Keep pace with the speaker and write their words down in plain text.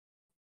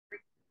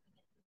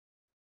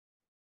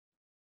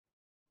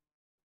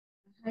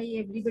Hi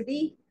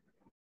everybody.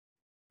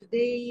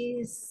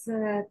 Today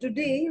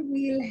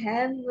we'll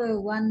have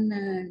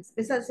one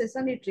special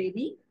session in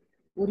training,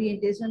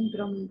 orientation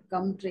from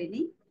come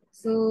training.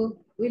 So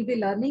we'll be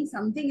learning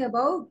something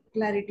about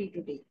clarity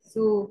today.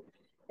 So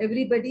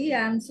everybody,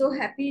 I'm so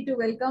happy to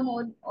welcome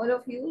all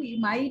of you. You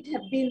might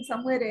have been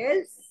somewhere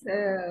else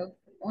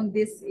on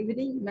this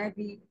evening.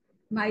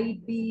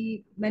 Might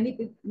be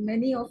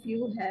many of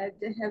you have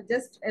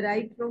just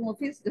arrived from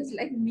office just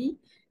like me,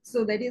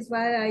 so that is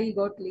why I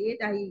got late.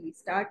 I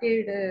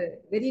started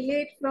very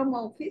late from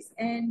office,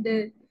 and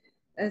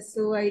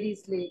so I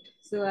reached late.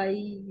 So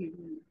I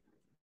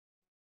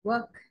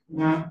work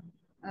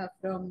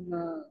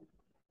from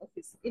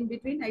office. In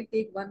between, I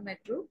take one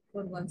metro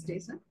for one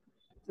station.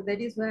 So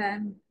that is why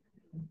I'm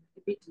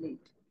a bit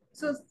late.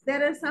 So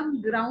there are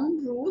some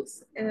ground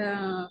rules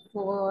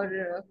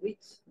for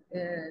which,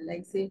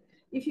 like say,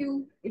 if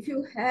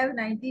you have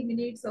 90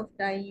 minutes of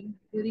time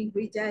during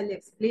which I'll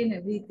explain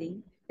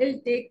everything, it'll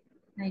take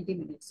 90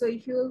 minutes. So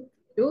if you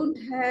don't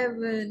have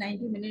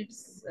 90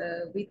 minutes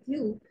with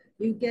you,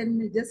 you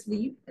can just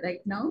leave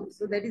right now.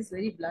 So that is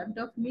very blunt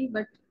of me,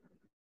 but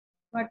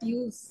what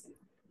use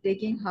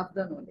taking half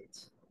the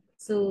knowledge?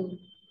 So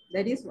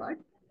that is what.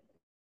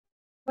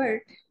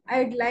 But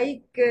I'd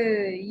like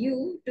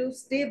you to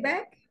stay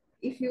back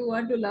if you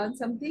want to learn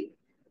something.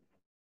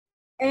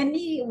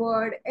 Any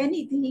word,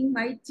 anything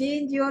might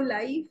change your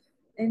life,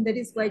 and that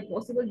is quite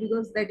possible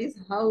because that is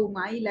how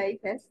my life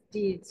has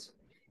changed.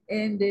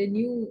 And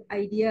new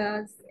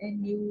ideas and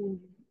new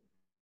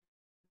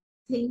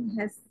thing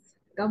has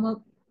come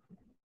up,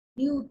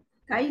 new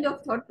kind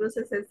of thought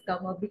process has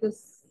come up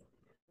because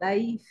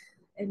life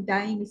and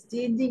time is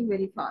changing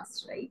very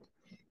fast, right?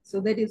 So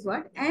that is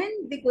what,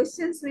 and the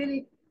questions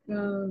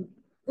will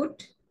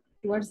put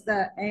towards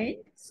the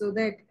end so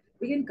that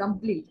we can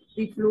complete.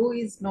 The flow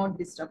is not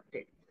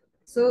disrupted.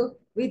 So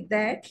with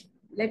that,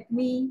 let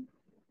me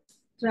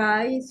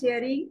try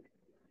sharing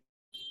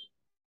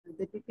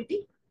the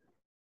PPT.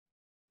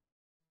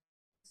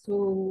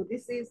 So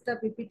this is the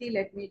PPT.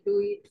 Let me do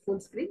it full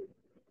screen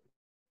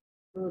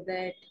so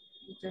that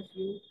each of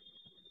you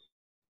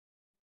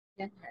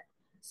can have.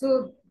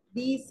 So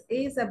this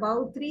is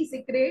about 3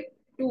 secret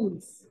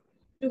tools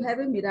to have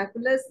a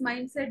miraculous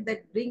mindset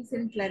that brings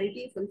in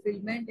clarity,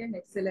 fulfillment, and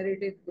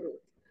accelerated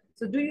growth.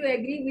 So do you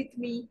agree with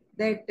me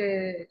that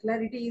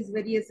clarity is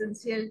very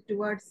essential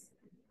towards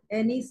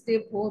any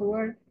step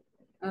forward?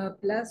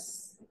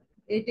 Plus,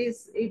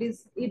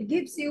 it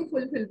gives you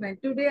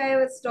fulfillment. Today, I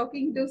was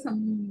talking to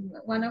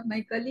one of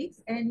my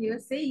colleagues, and he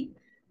was saying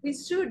we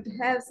should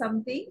have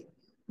something.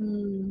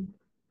 Hmm,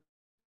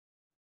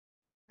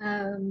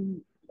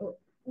 um,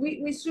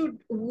 we should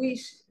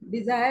wish,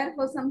 desire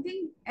for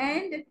something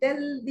and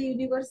tell the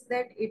universe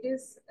that it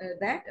is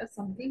that or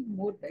something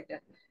more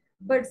better.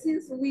 But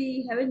since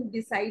we haven't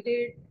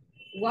decided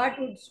what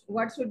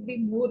should be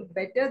more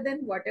better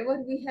than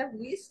whatever we have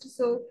wished,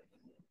 so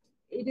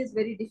it is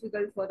very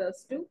difficult for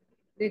us to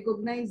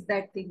recognize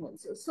that thing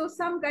also. So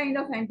some kind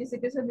of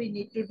anticipation we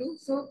need to do.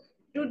 So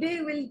today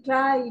we'll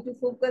try to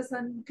focus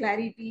on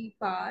clarity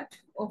part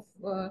of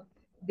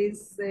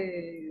these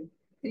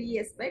three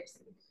aspects.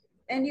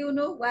 And you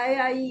know why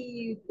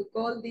I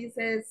call this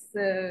as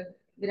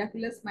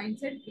miraculous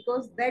mindset,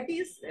 because that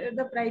is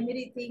the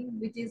primary thing,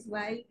 which is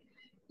why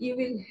you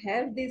will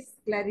have this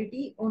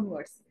clarity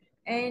onwards,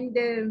 and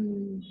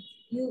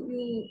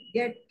you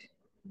get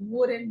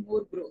more and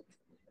more growth.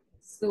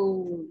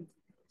 So,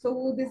 so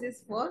who this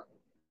is for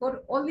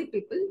all the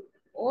people,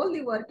 all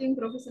the working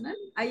professional.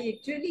 I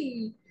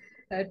actually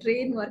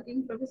train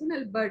working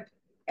professional, but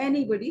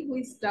anybody who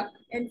is stuck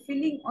and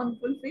feeling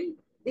unfulfilled,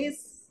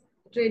 this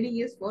training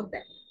is for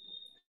them.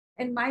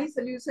 And my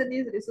solution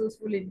is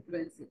resourceful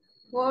influencing.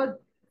 For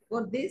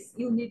this,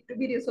 you need to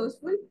be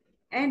resourceful,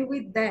 and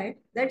with that,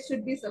 that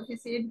should be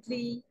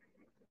sufficiently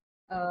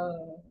uh,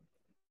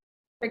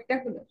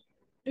 spectacular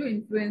to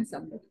influence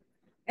somebody.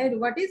 And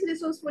what is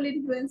resourceful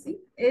influencing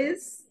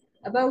is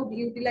about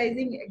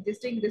utilizing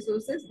existing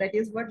resources. That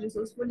is what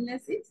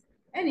resourcefulness is.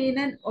 And in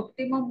an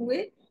optimum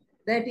way,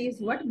 that is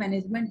what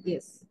management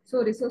is.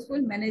 So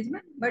resourceful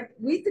management, but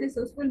with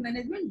resourceful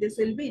management, this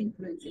will be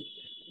influencing.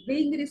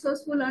 Being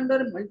resourceful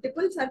under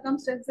multiple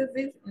circumstances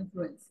is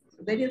influence.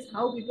 So that is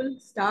how people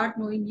start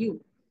knowing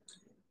you,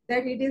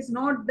 that it is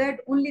not that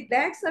only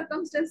that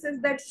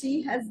circumstances that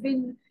she has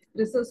been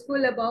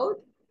resourceful about,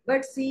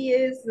 but she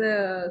has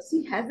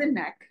a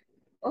knack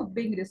of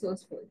being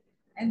resourceful.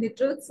 And the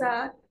truths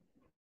are,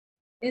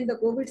 in the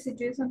COVID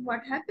situation,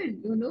 what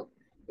happened,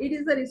 it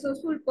is the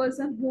resourceful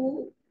person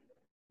who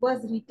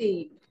was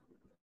retained.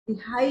 The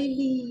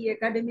highly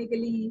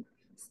academically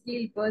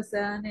skilled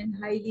person and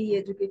highly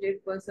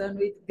educated person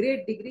with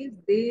great degrees,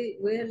 they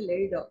were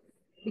laid off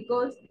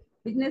because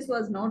business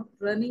was not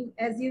running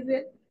as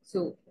usual.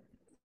 So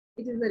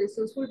it is a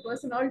resourceful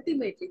person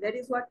ultimately. That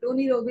is what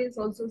Tony Robbins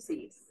also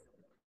says.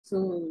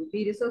 So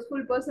the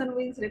resourceful person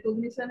wins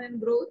recognition and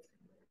growth,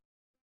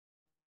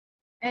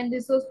 and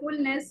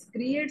resourcefulness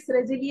creates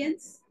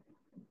resilience,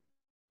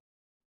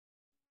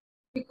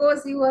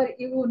 because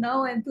you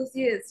now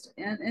enthused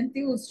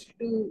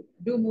to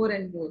do more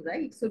and more,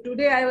 right? So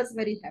today I was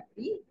very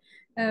happy.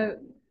 Uh,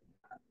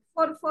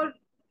 for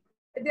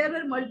there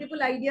were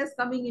multiple ideas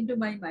coming into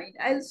my mind.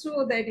 I'll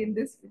show that in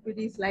this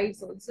PPT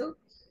slides also.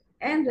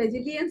 And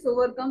resilience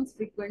overcomes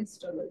frequent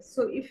struggles.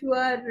 So if you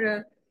have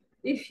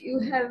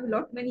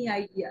lot many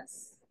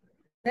ideas,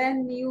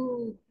 then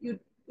you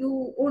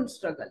won't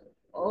struggle.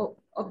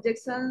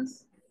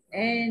 Objections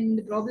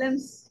and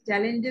problems,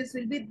 challenges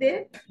will be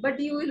there, but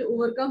you will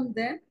overcome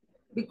them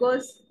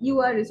because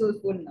you are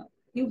resourceful now.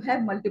 You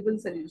have multiple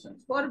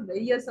solutions for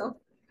various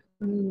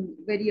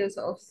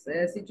of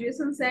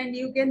situations, and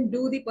you can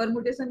do the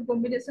permutation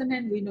combination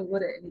and win over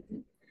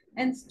anything.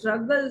 And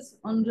struggles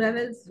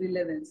unravels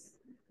relevance.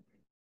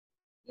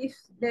 If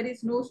there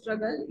is no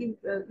struggle, if,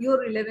 your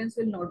relevance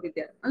will not be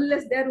there.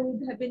 Unless there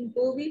would have been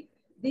COVID,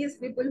 these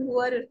people who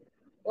are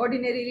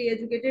ordinarily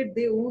educated,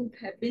 they won't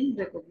have been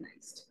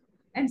recognized.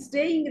 And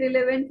staying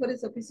relevant for a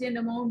sufficient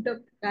amount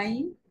of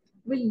time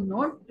will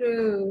not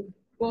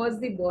cause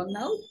the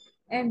burnout.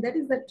 And that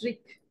is the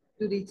trick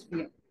to reach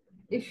beyond.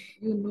 If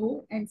you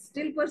know and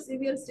still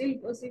persevere,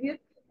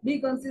 be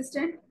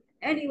consistent,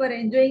 and you are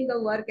enjoying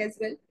the work as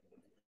well,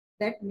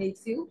 that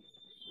makes you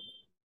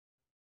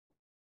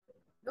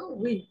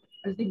win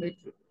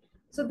ultimately.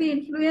 So the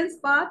influence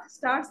path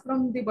starts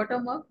from the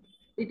bottom up.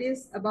 It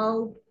is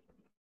about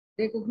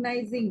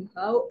recognizing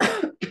how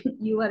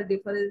you are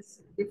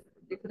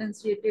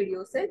differentiated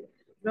yourself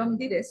from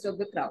the rest of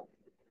the crowd.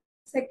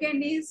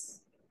 Second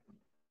is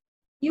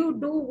you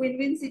do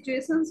win-win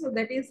situations, so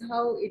that is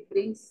how it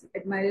brings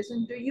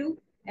admiration to you,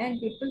 and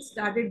people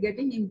started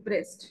getting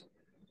impressed.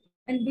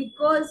 And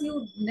because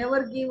you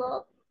never give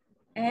up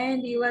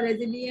and you are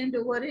resilient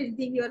over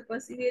anything, you are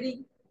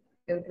persevering,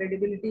 your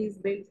credibility is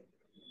built.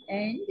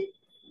 And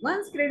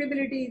once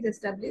credibility is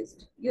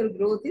established, your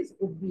growth is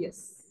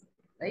obvious,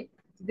 right?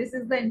 This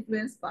is the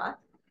influence path.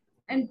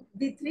 And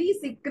the three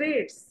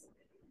secrets,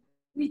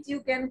 which you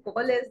can call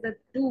as the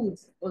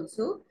tools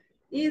also,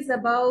 is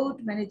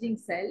about managing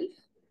self.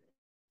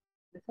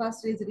 The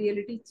first is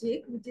reality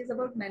check, which is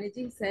about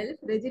managing self.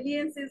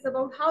 Resilience is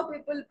about how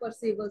people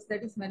perceive us,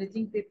 that is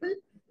managing people.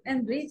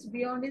 And reach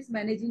beyond is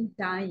managing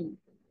time,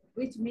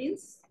 which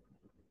means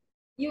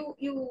you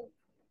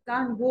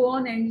can't go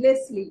on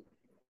endlessly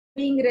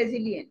being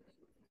resilient.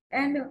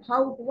 And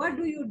what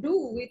do you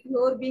do with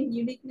your being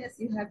uniqueness?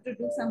 You have to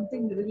do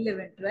something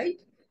relevant, right?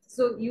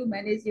 So you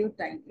manage your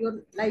time,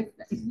 your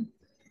lifetime.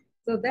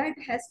 So that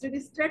has to be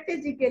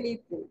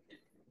strategically put,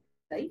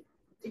 right?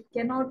 It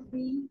cannot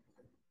be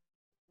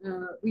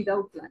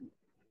without planning.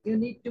 You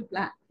need to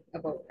plan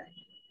about that.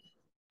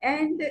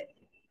 And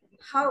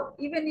how,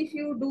 even if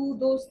you do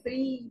those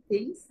three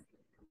things,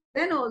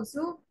 then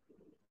also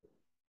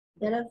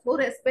there are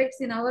four aspects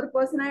in our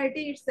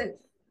personality itself,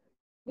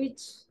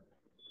 which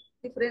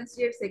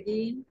differentiates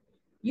again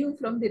you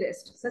from the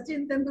rest.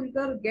 Sachin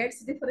Tendulkar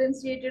gets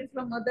differentiated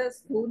from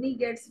others. Dhoni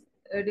gets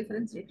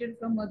differentiated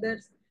from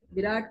others.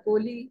 Virat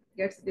Kohli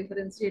gets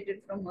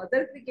differentiated from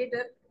other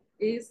cricketer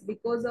is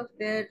because of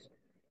their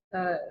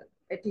uh,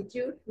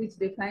 attitude, which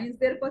defines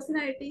their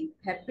personality.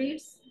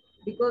 Habits,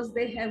 because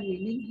they have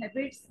winning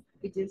habits,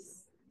 which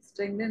is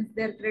strengthens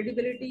their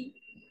credibility.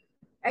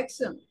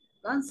 Action,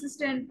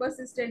 consistent,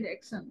 persistent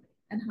action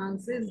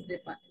enhances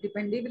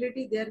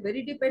dependability. They are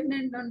very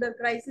dependent on the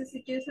crisis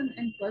situation,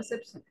 and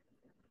perception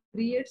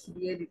creates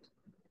reality.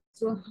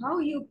 So how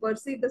you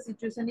perceive the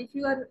situation, if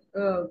you are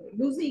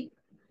losing,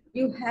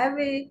 you have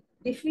a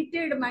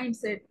defeated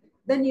mindset,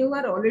 then you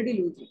are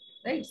already losing,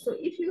 right? So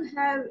if you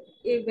have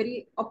a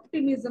very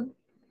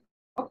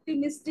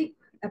optimistic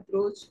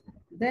approach,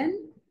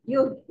 then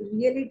your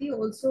reality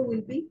also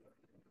will be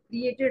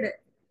created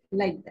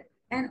like that.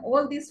 And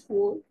all these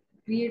four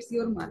creates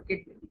your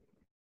market value.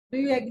 Do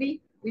you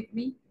agree with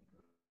me?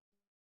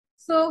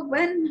 So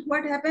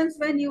what happens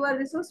when you are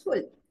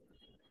resourceful?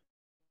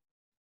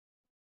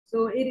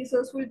 So a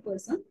resourceful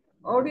person,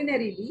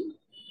 ordinarily,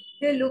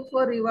 they look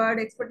for reward,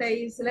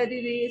 expertise,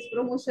 salary raise,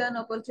 promotion,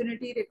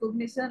 opportunity,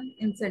 recognition,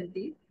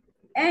 incentive,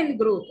 and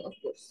growth, of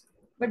course.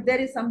 But there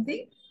is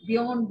something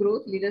beyond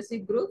growth,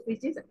 leadership growth,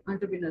 which is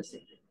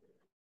entrepreneurship.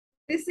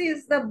 This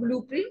is the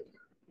blueprint.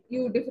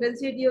 You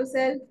differentiate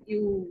yourself,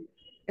 you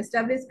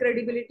establish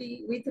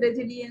credibility with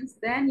resilience,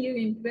 then you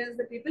influence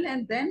the people,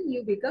 and then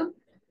you become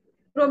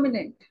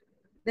prominent.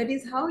 That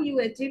is how you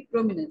achieve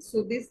prominence.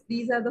 So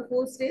these are the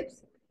four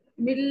steps.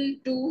 Middle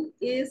two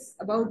is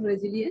about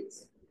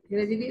resilience.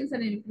 Resilience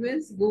and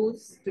influence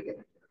goes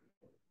together.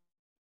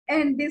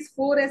 And these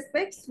four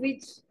aspects,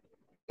 which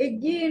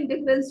again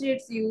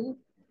differentiates you,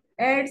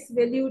 adds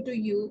value to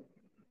you,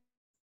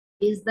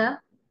 is the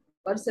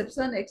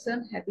perception,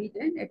 action, habit,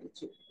 and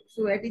attitude.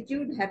 So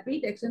attitude,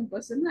 habit, action,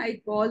 person,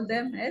 I call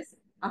them as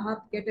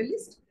AHAP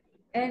catalyst.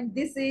 And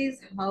this is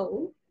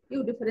how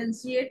you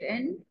differentiate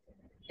and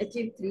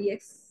achieve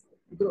 3x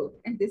growth.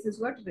 And this is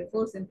what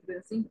reverse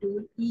influencing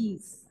tool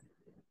is.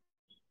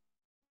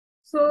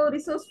 So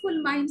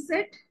resourceful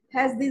mindset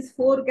has these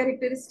four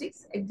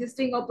characteristics.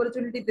 Existing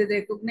opportunity, they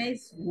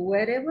recognize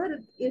wherever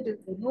it is,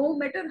 no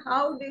matter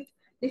how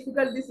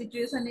difficult the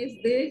situation is,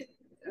 they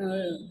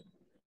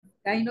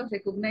kind of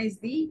recognize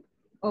the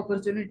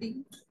opportunity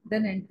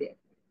then and there.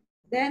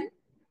 Then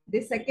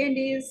the second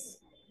is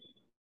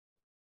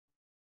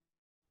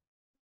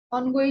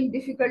ongoing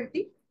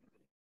difficulty.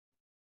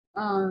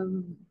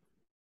 Um,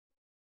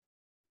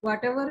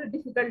 Whatever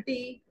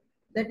difficulty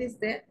that is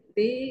there,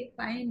 they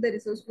find the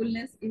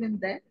resourcefulness even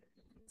there.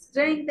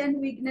 Strength and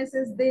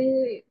weaknesses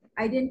they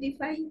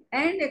identify,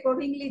 and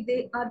accordingly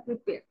they are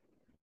prepared.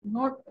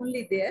 Not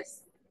only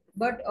theirs,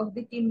 but of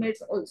the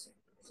teammates also.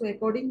 So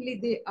accordingly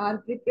they are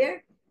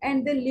prepared,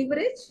 and they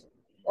leverage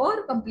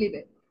or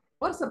complement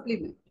or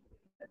supplement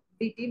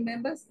the team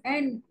members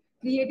and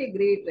create a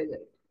great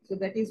result. So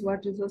that is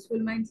what resourceful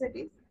mindset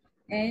is.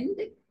 And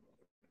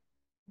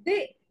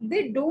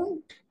they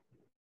don't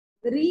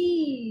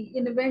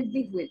reinvent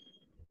the wheel.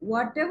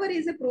 Whatever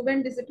is a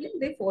proven discipline,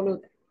 they follow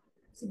that.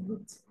 So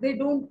they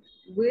don't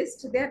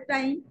waste their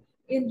time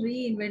in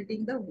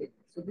reinventing the wheel.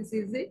 So this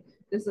is a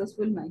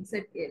resourceful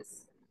mindset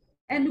is.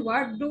 And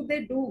what do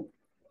they do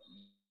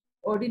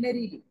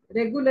ordinarily,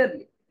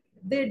 regularly?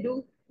 They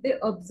do, they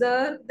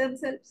observe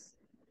themselves,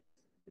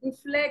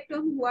 reflect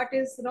on what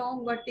is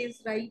wrong, what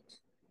is right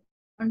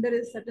under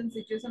a certain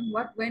situation,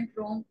 what went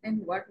wrong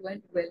and what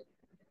went well.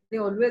 They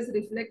always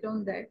reflect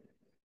on that,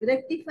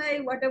 rectify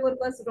whatever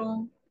was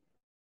wrong,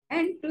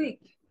 and tweak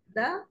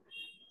the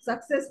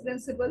success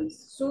principles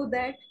so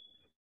that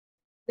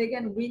they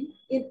can win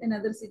in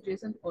another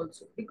situation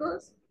also.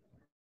 Because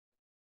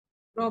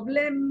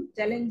problem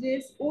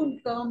challenges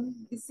won't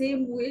come the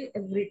same way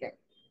every time.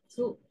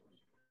 So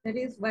that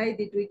is why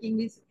the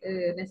tweaking is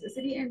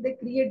necessary, and they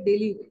create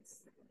daily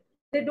wins.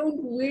 They don't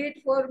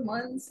wait for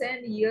months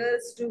and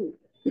years to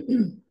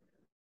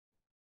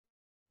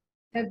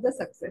have the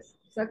success.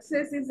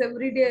 Success is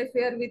everyday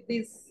affair with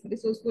this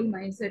resourceful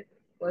mindset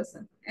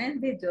person,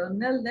 and they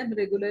journal them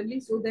regularly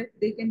so that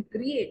they can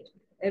create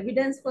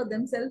evidence for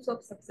themselves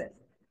of success.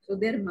 So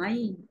their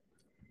mind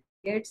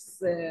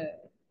gets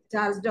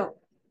charged up.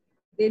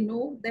 They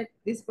know that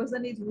this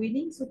person is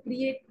winning, so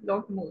create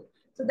lot more.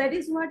 So that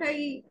is what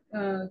I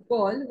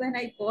call when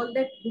I call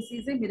that this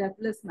is a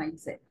miraculous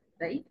mindset,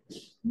 right?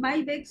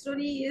 My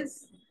backstory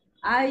is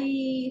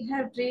I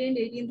have trained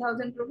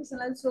 18,000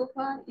 professionals so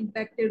far,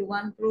 impacted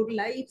 1 crore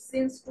lives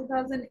since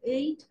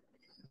 2008,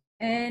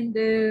 and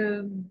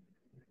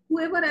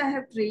whoever I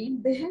have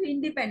trained, they have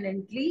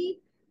independently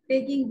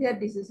taking their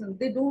decisions.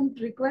 They don't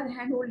require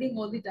hand holding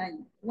all the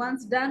time.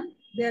 Once done,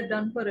 they are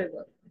done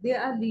forever. They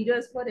are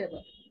leaders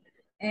forever.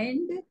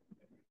 And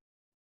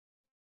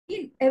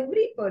in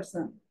every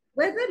person,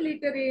 whether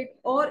literate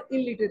or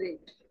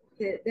illiterate,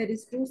 there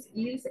is two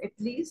skills at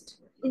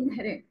least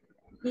inherent,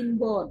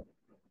 inborn,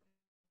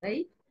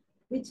 right?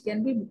 Which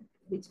can be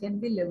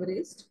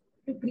leveraged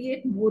to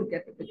create more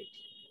capability.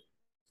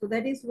 So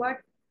that is what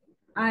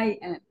I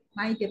am.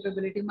 My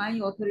capability, my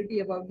authority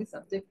about the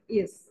subject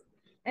is.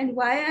 And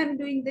why I am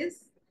doing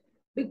this?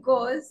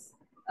 Because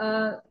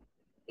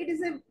it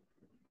is a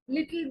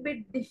little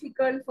bit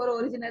difficult for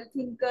original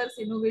thinkers,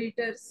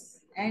 innovators,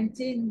 and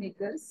change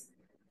makers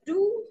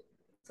to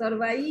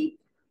survive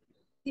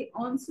the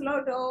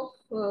onslaught of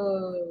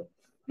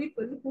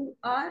people who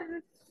are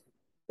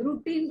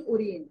routine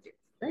oriented.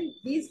 Right?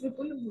 These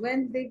people,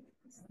 when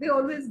they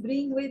always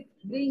bring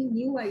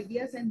new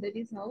ideas, and that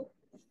is how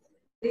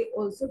they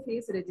also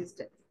face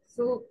resistance.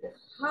 So,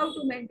 how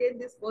to maintain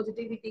this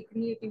positivity,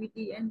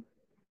 creativity, and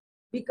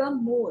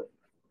become more?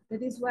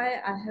 That is why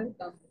I have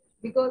come.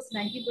 Because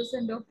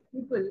 90% of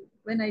people,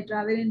 when I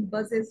travel in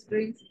buses,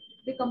 trains,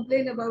 they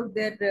complain about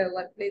their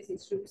workplace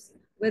issues,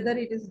 whether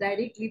it is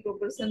directly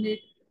proportionate,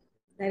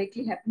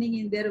 directly happening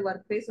in their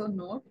workplace or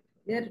not.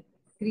 They're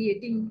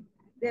creating,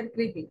 they're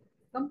creating,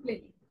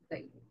 complaining,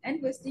 right, and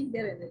wasting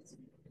their energy.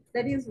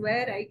 That is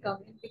where I come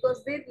in,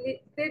 because they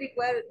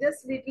require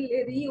just little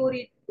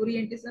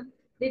reorientation,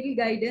 little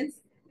guidance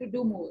to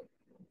do more.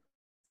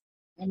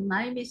 And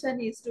my mission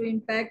is to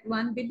impact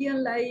 1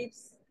 billion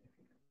lives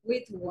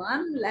with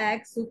 1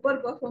 lakh super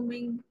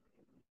performing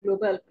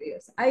global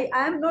players. I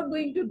am not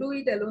going to do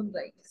it alone,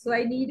 right? So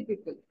I need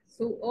people.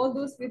 So all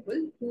those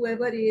people,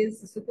 whoever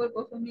is super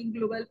performing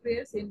global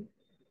players in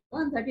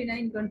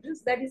 139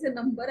 countries, that is a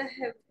number I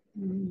have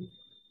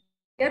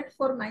kept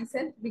for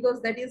myself,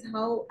 because that is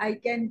how I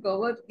can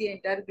cover the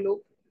entire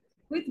globe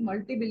with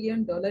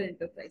multi-billion-dollar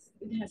enterprise.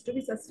 It has to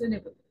be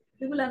sustainable.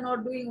 People are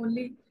not doing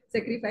only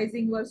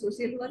sacrificing work,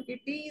 social work.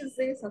 It is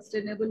a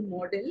sustainable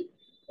model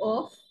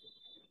of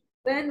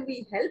when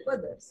we help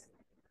others,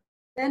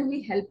 then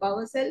we help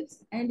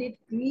ourselves, and it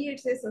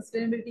creates a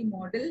sustainability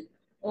model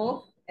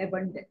of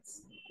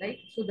abundance, right?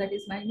 So that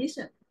is my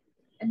mission.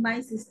 And my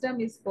system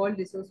is called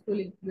Resourceful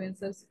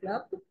Influencers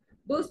Club.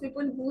 Those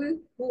people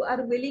who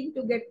are willing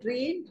to get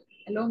trained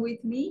along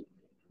with me,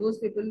 those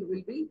people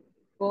will be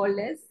called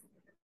as,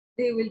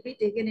 they will be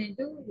taken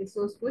into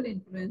Resourceful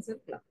Influencer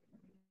Club.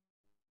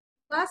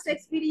 Past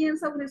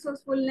experience of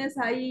resourcefulness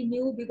I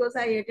knew because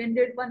I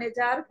attended one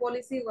HR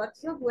policy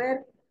workshop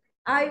where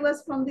I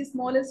was from the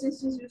smallest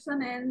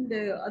institution, and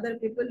other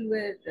people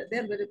were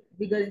there were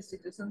bigger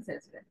institutions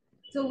as well.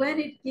 So when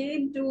it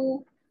came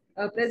to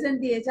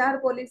present the HR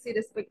policy,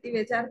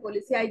 respective HR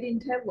policy, I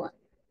didn't have one.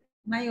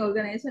 My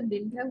organization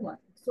didn't have one.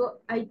 So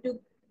I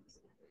took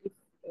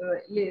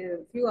a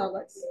few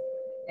hours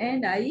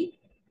and I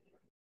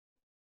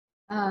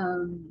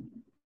um,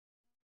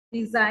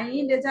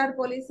 designed HR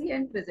policy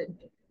and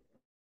presented.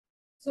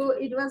 So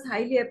it was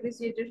highly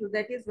appreciated. So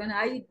that is when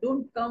I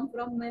don't come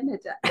from an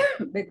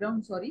HR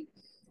background, sorry.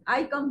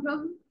 I come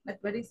from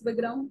mathematics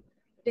background,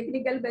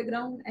 technical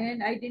background,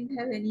 and I didn't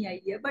have any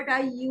idea. But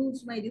I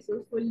used my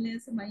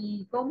resourcefulness, my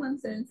common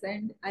sense,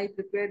 and I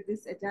prepared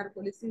this HR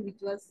policy, which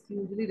was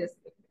hugely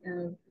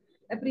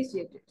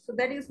appreciated. So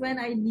that is when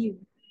I knew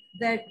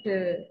that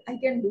I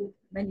can do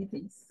many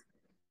things.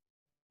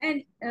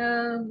 And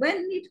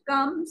when it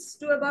comes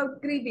to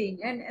about cribbing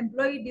and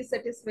employee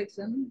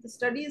dissatisfaction, the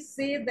studies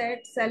say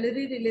that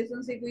salary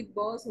relationship with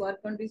boss,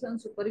 work condition,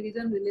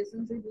 supervision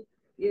relationship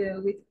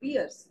with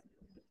peers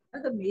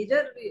are the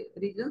major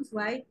reasons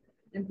why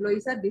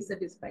employees are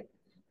dissatisfied.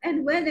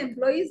 And when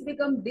employees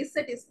become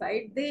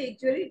dissatisfied, they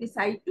actually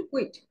decide to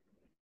quit.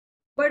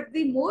 But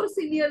the more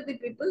senior the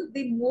people,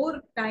 the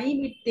more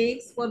time it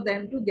takes for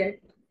them to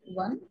get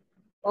one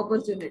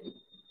opportunity.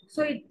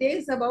 So it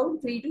takes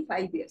about 3 to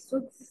 5 years.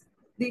 So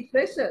the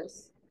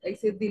freshers, like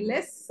say the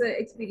less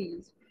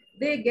experienced,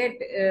 they get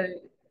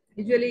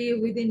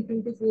usually within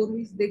 2 to 4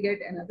 weeks, they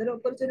get another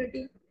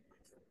opportunity.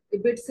 A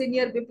bit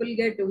senior people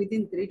get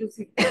within 3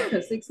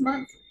 to 6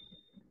 months.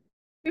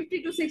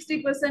 50 to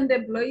 60%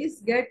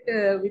 employees get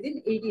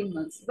within 18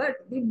 months. But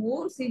the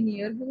more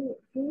senior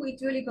who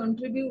actually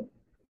contribute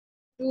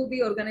to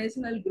the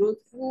organizational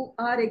growth, who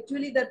are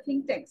actually the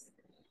think tanks,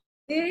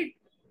 they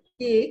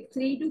take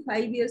 3 to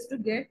 5 years to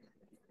get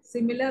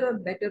similar or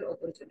better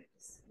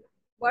opportunities.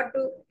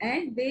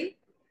 And they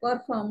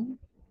perform,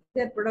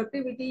 their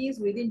productivity is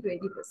within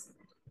 20%.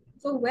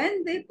 So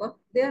when they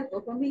are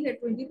performing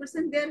at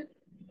 20%, their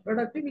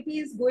productivity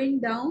is going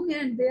down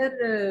and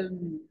their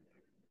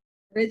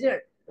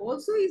result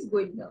also is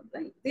going down,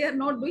 right? They are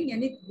not doing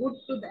any good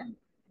to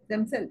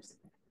themselves.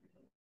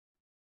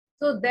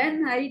 So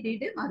then I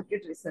did a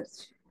market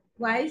research.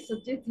 Why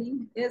such a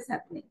thing is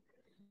happening?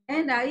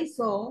 And I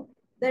saw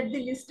that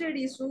the listed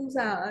issues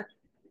are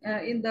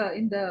in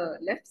the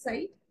left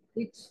side,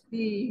 which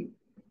the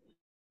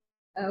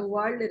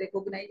world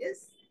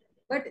recognizes.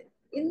 But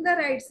in the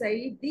right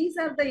side, these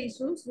are the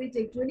issues which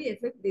actually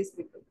affect these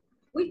people.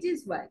 Which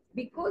is why,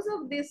 because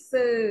of these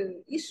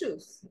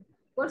issues,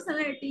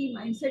 personality,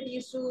 mindset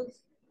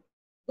issues,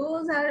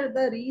 those are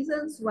the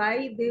reasons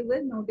why they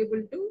were not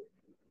able to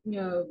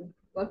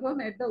perform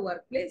at the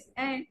workplace.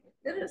 And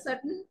there are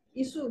certain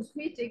issues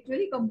which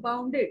actually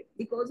compounded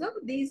because of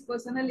these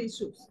personal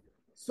issues.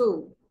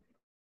 So,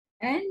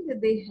 and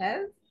they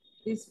have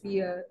this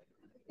fear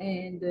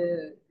and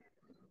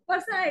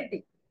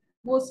personality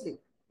mostly,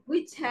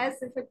 which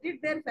has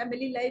affected their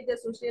family life, their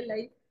social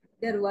life,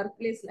 their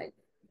workplace life.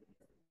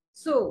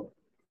 So,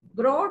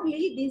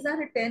 broadly, these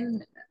are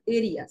 10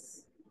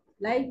 areas: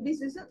 life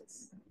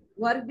decisions,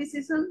 work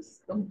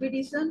decisions,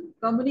 competition,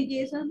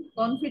 communication,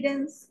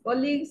 confidence,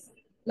 colleagues,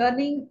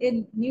 learning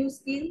a new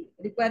skill,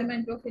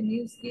 requirement of a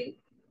new skill,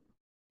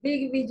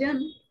 big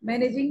vision,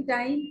 managing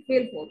time,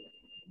 fail forward.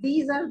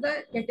 These are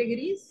the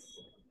categories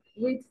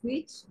with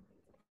which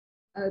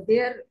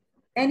there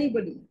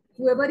anybody,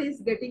 whoever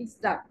is getting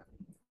stuck,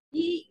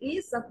 he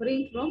is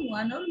suffering from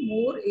one or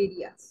more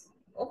areas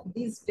of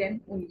these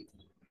 10 only.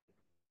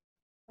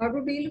 How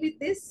to deal with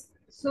this?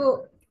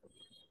 So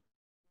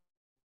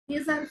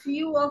these are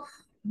few of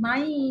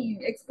my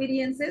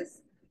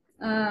experiences.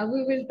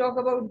 We will talk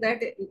about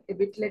that a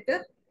bit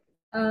later.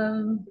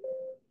 Um,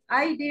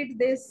 I did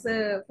this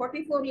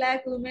 44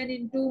 lakh women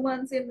in 2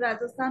 months in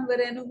Rajasthan were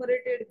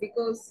enumerated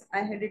because I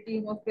had a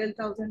team of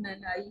 12,000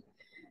 and I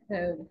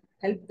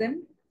helped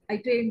them. I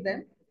trained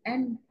them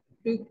and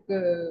took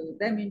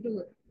them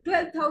into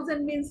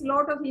 12,000 means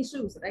lot of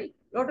issues, right?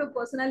 Lot of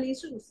personal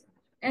issues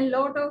and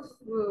lot of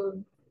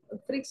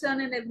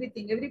friction and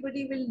everything.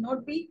 Everybody will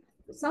not be,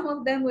 some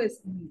of them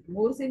was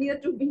more senior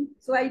to me.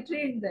 So I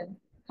trained them.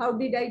 How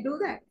did I do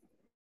that?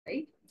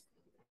 Right?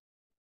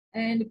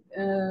 And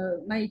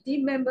my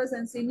team members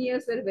and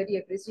seniors were very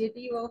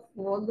appreciative of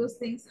all those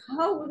things.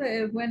 How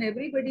when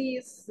everybody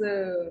is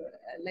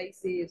like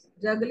say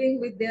juggling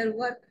with their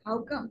work, how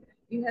come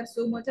you have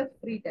so much of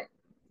free time?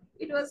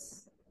 It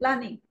was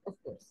planning, of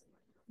course.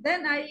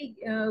 Then I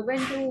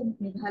went to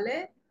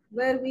Meghalaya,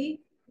 where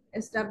we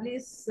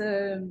established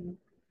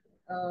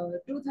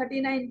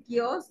 239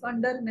 kiosks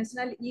under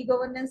National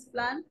E-Governance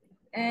Plan,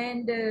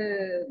 and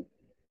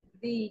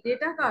the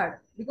data card,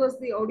 because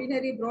the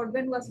ordinary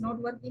broadband was not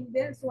working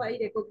there. So I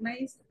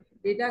recognized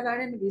data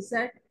card and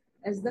VSAT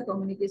as the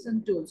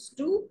communication tools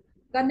to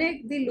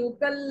connect the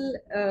local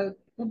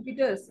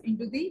computers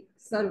into the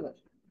server.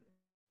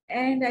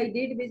 And I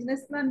did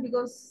business plan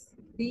because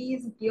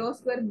these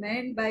kiosks were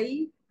manned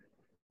by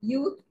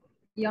youth,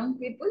 young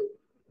people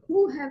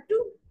who have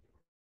to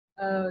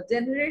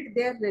generate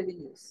their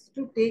revenues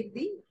to take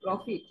the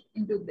profit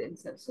into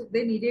themselves. So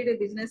they needed a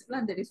business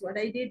plan. That is what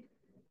I did.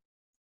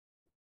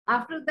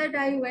 After that,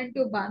 I went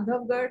to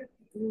Bandhavgarh,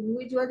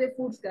 which was a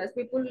food scarce.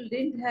 People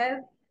didn't have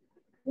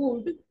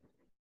food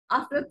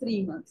after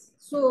 3 months.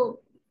 So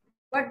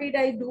what did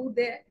I do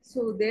there?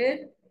 So there,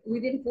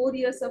 within 4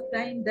 years of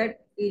time,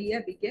 that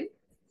area became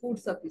food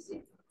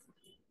sufficient.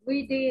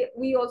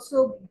 We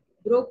also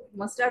broke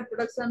mustard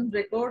production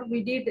record.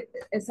 We did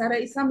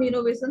SRI, some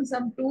innovation,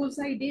 some tools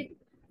I did,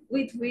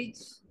 with which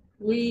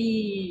we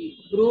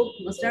broke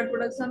mustard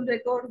production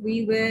record. We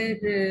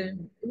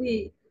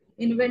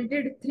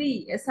invented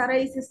 3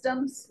 SRI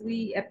systems. We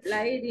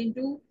applied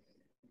into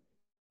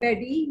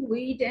paddy,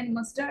 wheat, and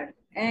mustard,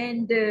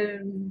 and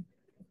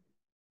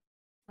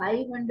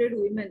 500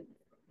 women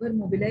were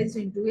mobilized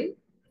into a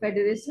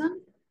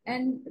federation,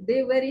 and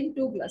they were in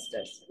two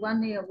clusters.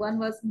 One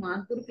was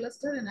Manpur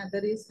cluster,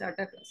 another is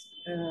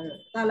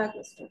Tala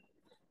cluster.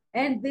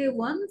 And they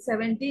won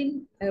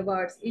 17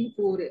 awards in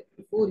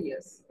 4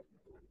 years,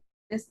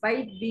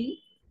 despite being,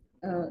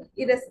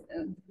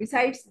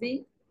 besides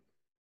being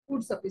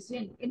food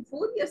sufficient in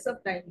 4 years of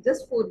time,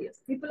 just 4 years.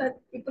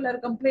 People are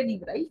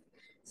complaining, right?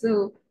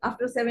 So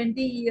after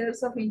 70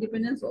 years of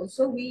independence,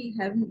 also we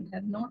have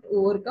not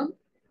overcome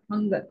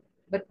hunger,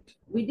 but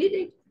we did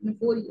it in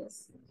 4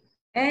 years.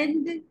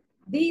 And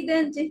the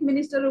then Chief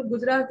Minister of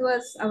Gujarat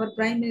was our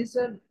Prime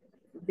Minister,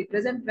 the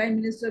present Prime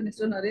Minister,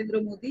 Mr. Narendra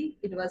Modi.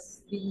 It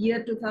was the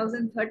year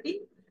 2013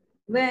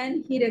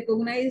 when he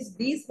recognized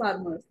these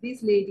farmers,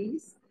 these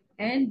ladies,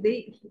 and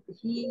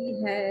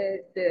he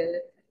had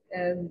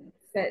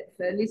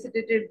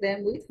felicitated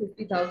them with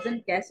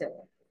 50,000 cash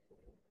award.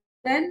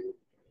 Then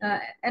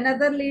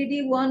another lady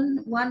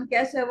won one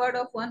cash award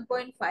of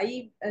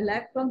 1.5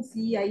 lakh from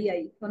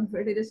CII,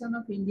 Confederation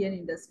of Indian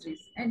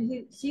Industries, and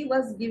she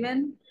was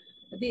given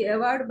the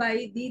award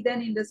by the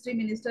then Industry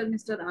Minister,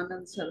 Mr.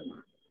 Anand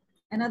Sharma.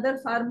 Another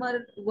farmer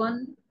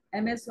won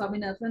MS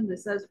Swaminathan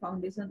Research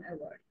Foundation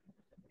Award.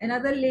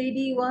 Another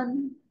lady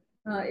won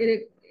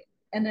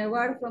an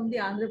award from the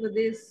Andhra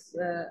Pradesh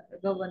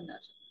governor.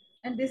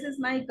 And this is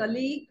my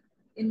colleague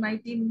in my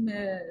team.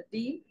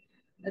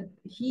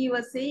 He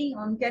was saying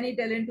uncanny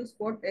talent to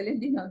spot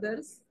talent in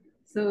others.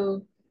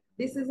 So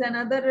this is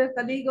another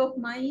colleague of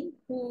mine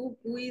who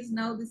is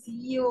now the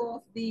CEO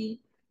of the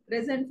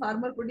present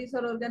farmer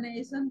producer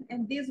organization.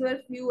 And these were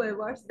few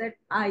awards that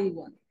I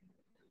won.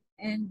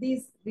 And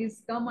these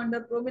come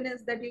under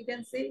prominence, that you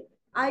can say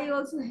I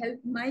also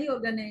helped my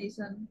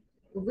organization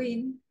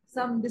win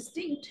some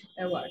distinct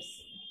awards.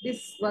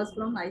 This was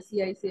from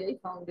ICICI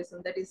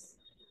Foundation, that is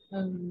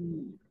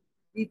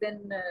the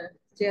then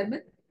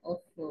chairman of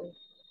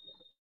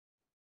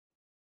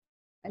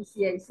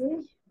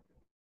ICICI.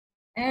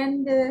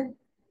 And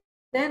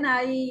then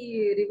I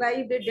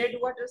revived a dead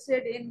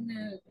watershed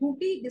in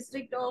Khuti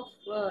district of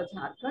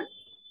Jharkhand.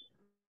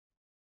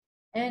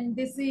 And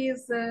this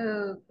is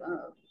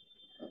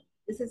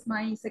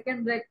my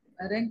second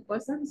rank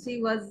person.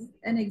 She was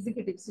an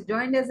executive. She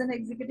joined as an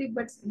executive,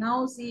 but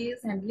now she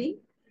is handling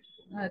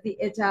the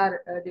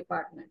HR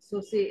department.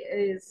 So she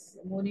is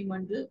Moni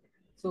Mandal.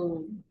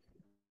 So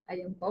I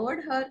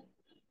empowered her.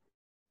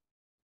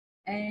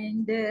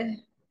 And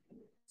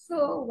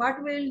so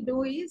what we'll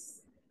do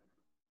is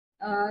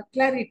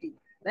clarity,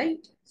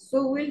 right?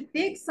 So we'll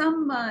take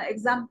some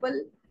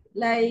example,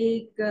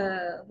 like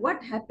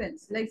what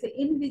happens, like say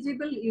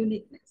invisible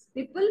uniqueness.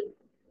 People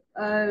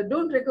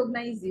don't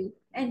recognize you,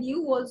 and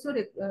you also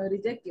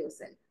reject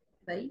yourself,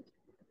 right?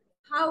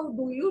 How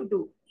do you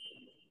do?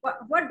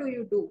 What do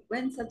you do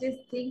when such a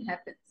thing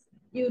happens?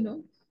 You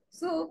know,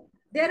 so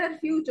there are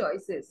few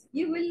choices.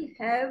 You will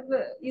have,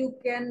 you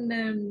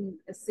can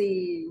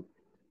say,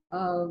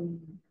 um,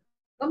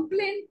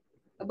 complain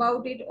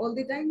about it all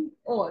the time,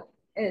 or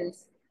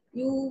else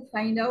you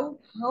find out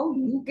how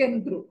you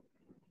can grow,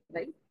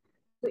 right?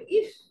 So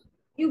if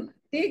you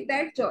take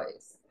that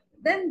choice,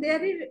 then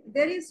there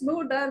is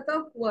no dearth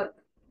of work.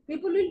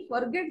 People will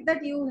forget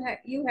that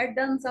you had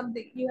done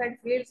something, you had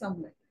failed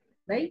somewhere,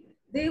 right?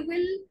 They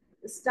will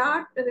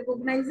start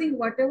recognizing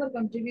whatever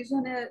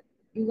contribution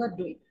you are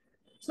doing.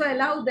 So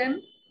allow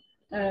them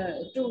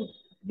to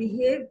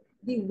behave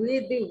the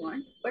way they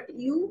want, but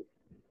you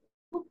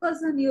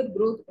focus on your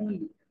growth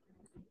only.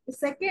 The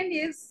second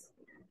is,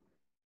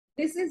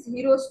 this is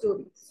hero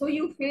story. So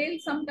you fail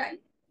sometime.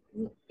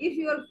 If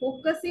you are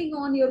focusing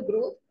on your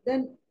growth,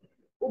 then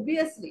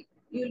obviously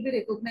you will be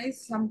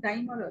recognized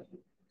sometime or other.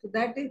 So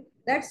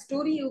that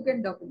story you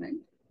can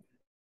document.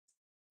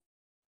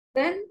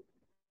 Then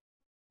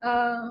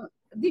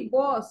the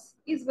boss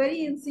is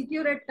very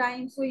insecure at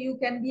times, so you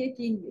can be a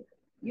king.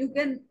 You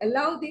can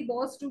allow the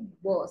boss to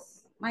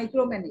boss,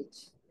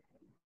 micromanage,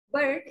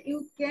 but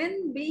you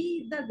can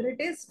be the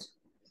greatest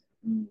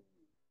mm,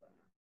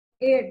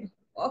 aid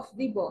of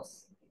the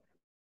boss.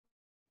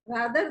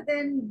 Rather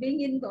than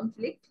being in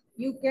conflict,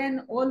 you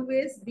can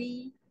always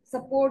be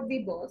support the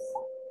boss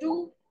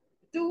to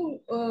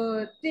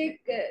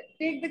take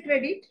the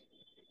credit,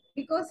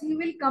 because he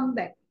will come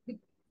back.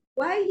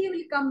 Why he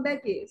will come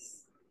back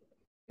is,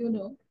 you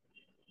know,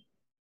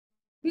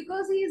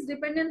 because he is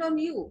dependent on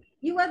you.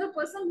 You are the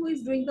person who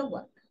is doing the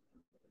work,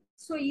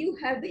 so you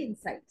have the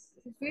insights.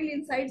 field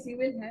insights you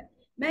will have.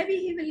 Maybe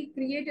he will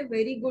create a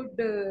very good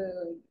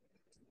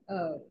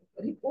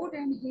report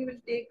and he will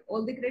take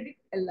all the credit.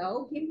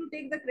 Allow him to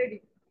take the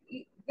credit.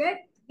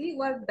 Get the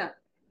work done.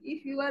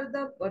 If you are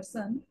the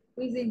person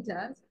who is in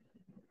charge,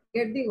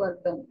 get the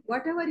work done.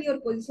 Whatever your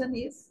position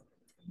is,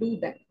 do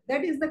that.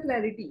 That is the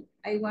clarity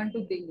I want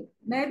to bring.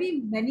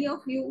 Maybe many of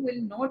you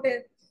will not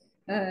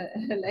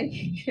like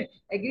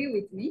agree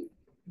with me,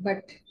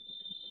 but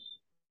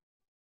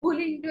pull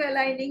into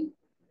aligning.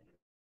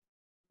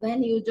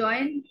 When you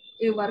join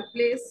a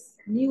workplace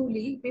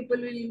newly, people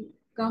will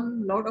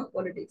come lot of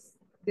politics.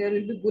 There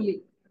will be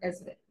bullying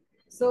as well.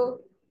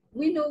 So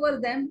win over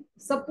them,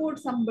 support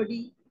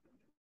somebody,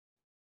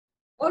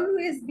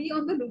 always be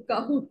on the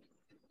lookout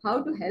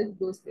how to help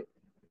those people.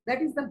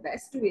 That is the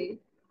best way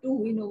to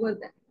win over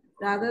them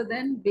rather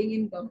than being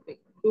in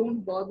conflict.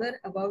 Don't bother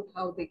about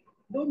how they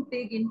don't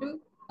take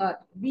into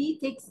be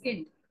thick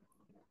skinned.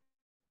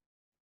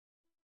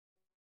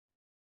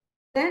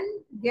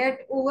 Then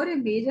get over a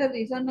major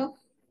reason of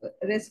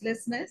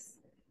restlessness.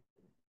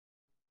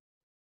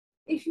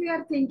 If you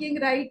are thinking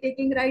right,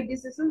 taking right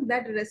decisions,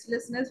 that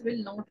restlessness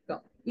will not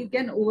come. You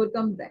can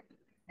overcome that.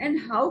 And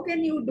how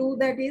can you do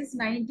that is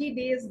 90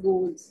 days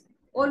goals.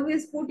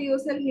 Always put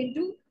yourself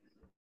into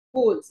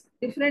goals,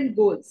 different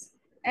goals.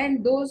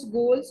 And those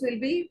goals will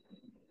be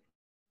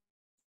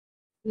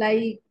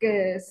like,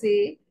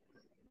 say,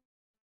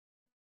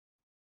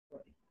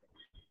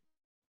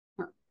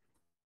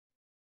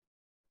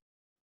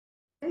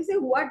 I say,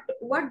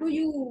 what do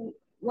you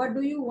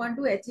want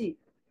to achieve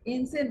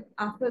in say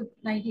after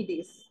 90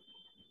 days?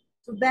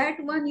 So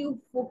that one you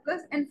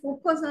focus and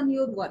focus on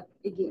your work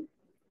again.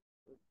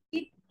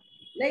 It,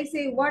 like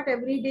say what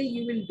every day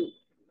you will do.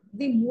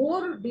 The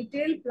more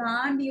detailed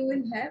plan you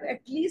will have,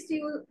 at least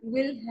you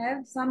will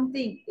have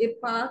something, a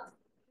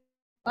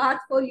path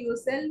for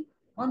yourself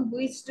on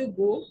which to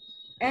go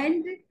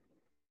and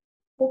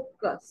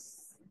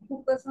focus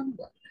on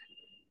work.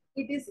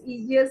 It is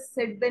easier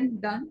said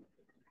than done,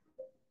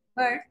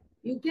 but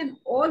you can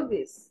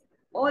always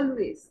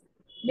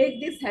make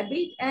this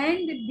habit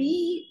and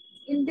be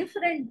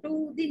indifferent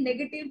to the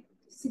negative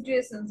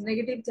situations,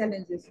 negative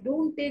challenges.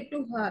 Don't take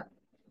to heart.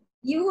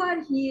 You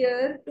are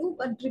here to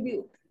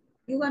contribute.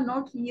 You are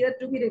not here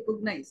to be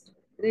recognized.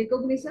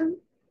 Recognition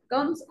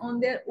comes on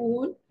their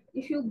own.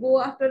 If you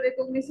go after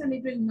recognition,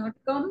 it will not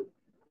come.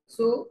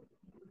 So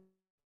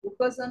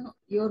focus on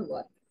your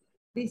work.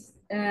 This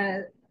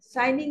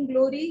shining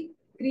glory,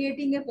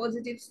 creating a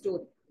positive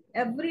story.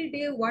 Every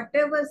day,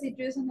 whatever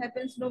situation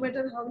happens, no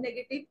matter how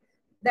negative,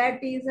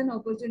 that is an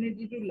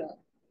opportunity to learn.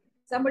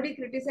 Somebody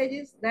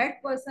criticizes,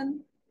 that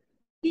person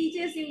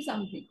teaches you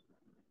something,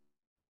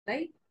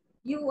 right?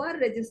 You are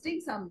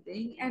registering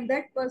something, and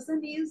that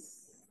person is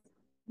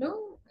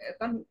no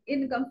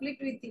in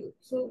conflict with you.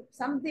 So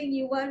something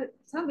you are,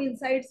 some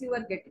insights you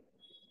are getting.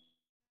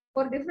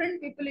 For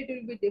different people, it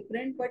will be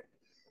different. But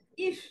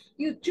if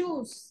you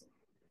choose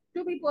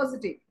to be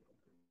positive,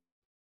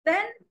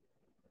 then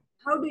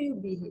how do you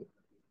behave?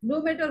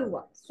 No matter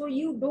what. So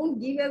you don't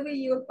give away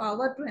your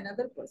power to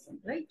another person,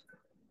 right?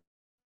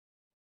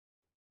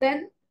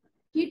 Then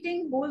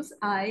hitting bull's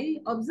eye,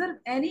 observe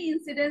any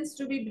incidents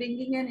to be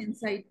bringing an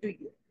insight to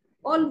you.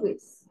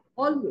 Always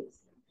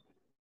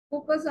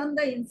focus on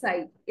the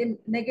insight. In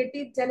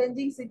negative,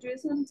 challenging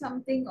situation,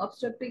 something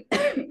obstructing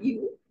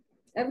you.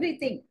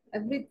 Everything.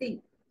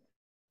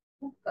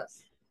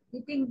 Focus.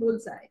 Hitting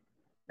bull's eye,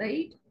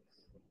 right?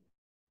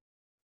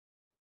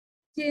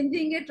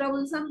 Changing a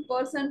troublesome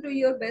person to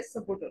your best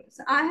supporter.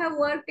 So I have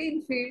worked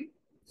in field.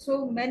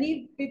 So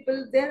many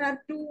people, there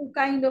are two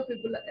kind of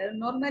people.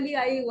 Normally,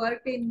 I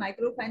worked in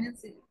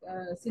microfinance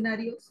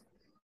scenarios.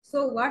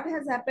 So what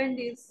has happened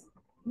is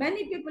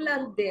many people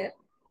are there.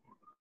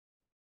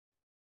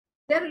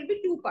 There will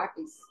be two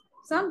parties.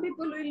 Some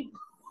people will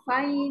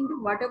find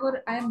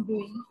whatever I am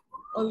doing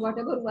or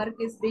whatever work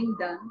is being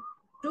done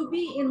to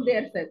be in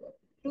their favor,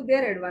 to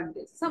their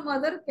advantage. Some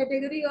other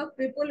category of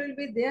people will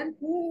be there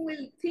who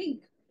will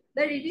think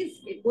that it is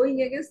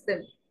going against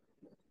them.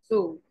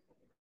 So,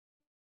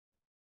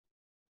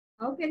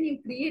 how can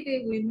you create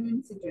a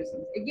win-win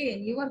situation?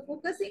 Again, you are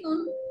focusing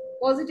on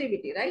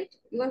positivity, right?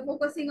 You are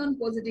focusing on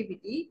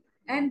positivity,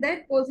 and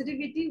that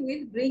positivity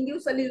will bring you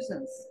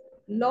solutions.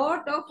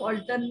 Lot of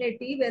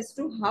alternative as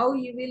to how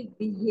you will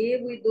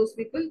behave with those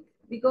people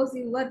because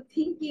you are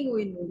thinking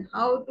win-win,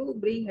 how to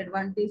bring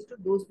advantage to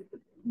those people.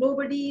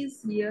 Nobody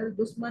is here,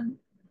 Dushman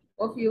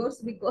of yours,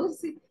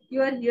 because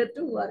you are here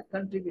to work,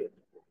 contribute.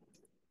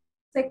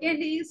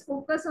 Second is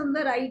focus on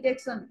the right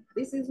action.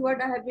 This is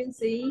what I have been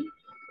saying.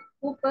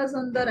 Focus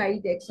on the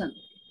right action.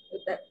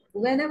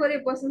 Whenever a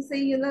person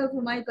saying,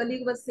 my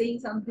colleague was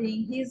saying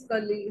something, his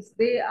colleagues,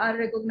 they are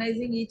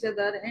recognizing each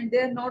other and they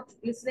are not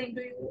listening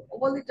to you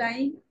all the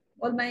time.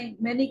 All my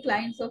many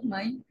clients of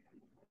mine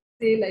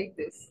say like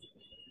this.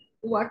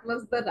 What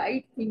was the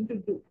right thing to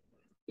do?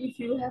 If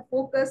you have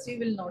focused, you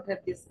will not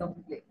have this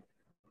complaint.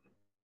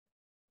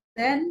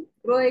 Then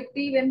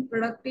proactive and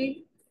productive.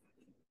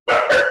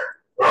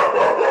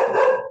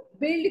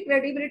 build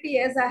credibility.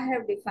 As I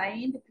have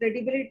defined,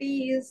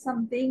 credibility is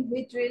something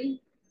which will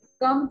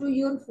come to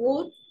your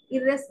fore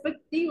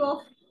irrespective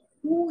of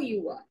who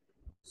you are.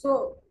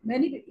 So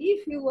many,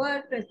 if you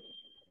are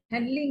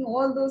handling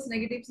all those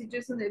negative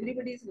situations,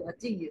 everybody is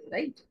watching you,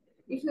 right?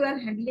 If you are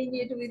handling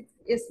it with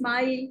a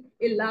smile,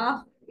 a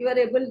laugh, you are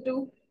able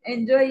to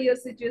enjoy your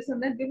situation,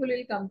 then people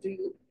will come to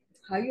you.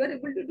 How you are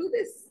able to do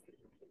this,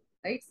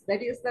 right?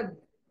 That is the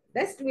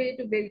best way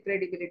to build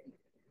credibility.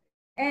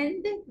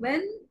 And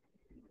when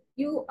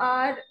you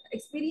are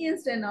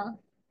experienced enough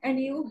and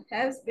you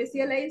have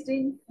specialized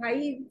in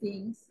five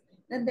things,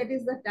 then that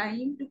is the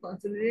time to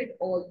consolidate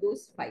all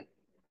those five,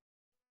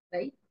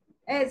 right?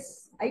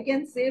 As I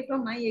can say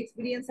from my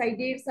experience, I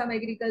did some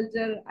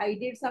agriculture, I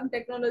did some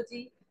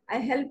technology, I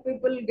help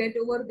people get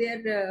over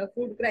their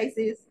food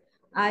crisis,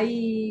 I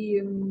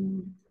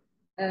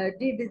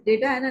did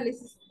data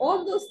analysis,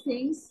 all those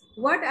things.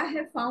 What I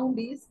have found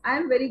is I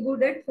am very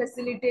good at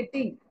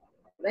facilitating,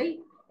 right?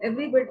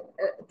 Everybody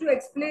to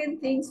explain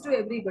things to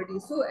everybody.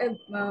 So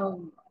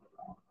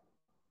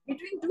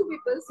between two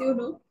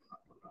people,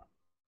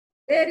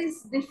 there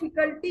is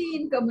difficulty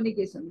in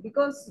communication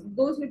because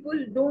those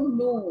people don't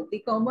know the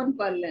common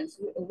parlance.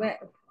 Where,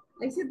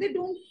 like say, they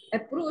don't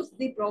approach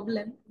the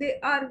problem. They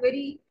are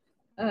very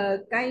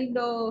kind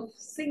of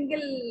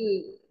single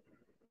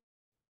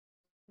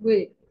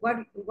way.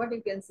 What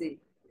you can say?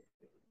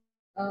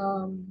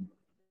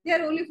 They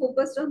are only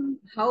focused on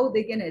how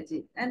they can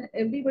achieve, and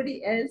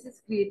everybody else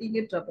is creating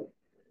a trouble.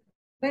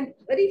 When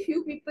very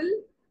few people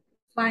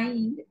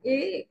find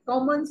a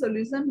common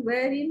solution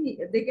wherein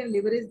they can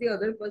leverage the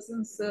other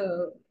person's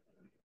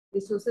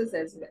resources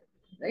as well,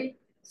 right?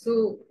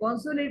 So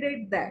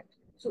consolidate that.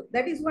 So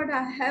that is what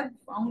I have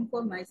found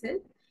for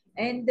myself,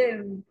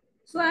 and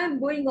so I am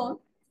going on,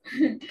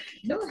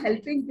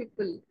 helping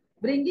people,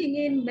 bringing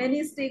in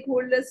many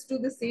stakeholders to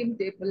the same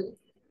table,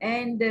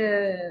 and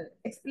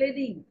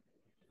explaining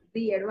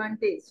the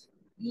advantage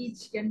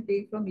each can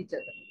take from each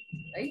other,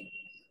 right?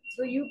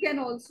 So you can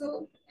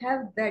also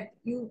have that.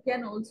 You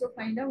can also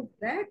find out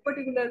that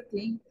particular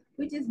thing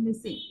which is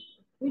missing,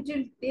 which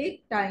will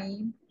take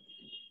time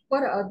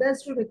for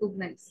others to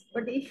recognize.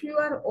 But if you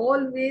are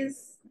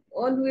always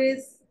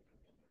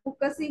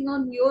focusing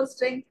on your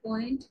strength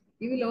point,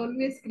 you will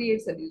always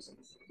create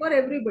solutions for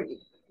everybody.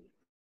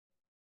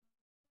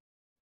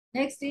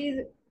 Next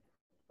is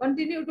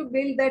continue to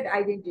build that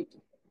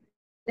identity,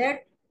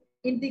 that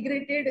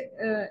integrated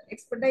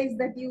expertise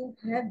that you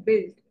have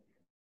built.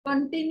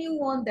 Continue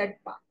on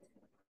that path.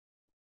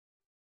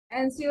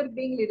 Ensure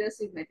being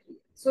leadership material.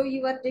 So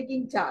you are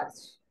taking charge.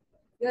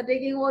 You are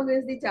taking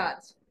always the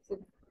charge. So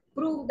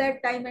prove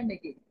that time and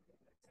again.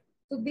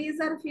 So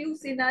these are few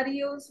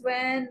scenarios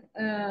when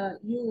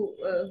you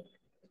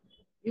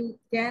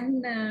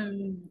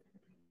can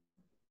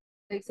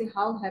like say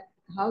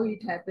how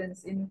it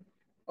happens in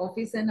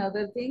office and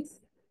other things.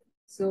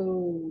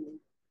 So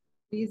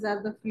these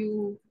are the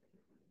few.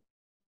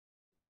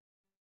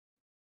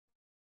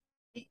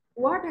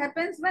 What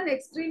happens when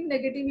extreme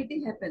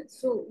negativity happens?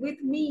 So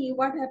with me,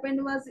 what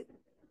happened was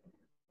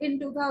in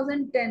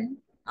 2010,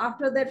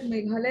 after that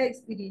Meghalaya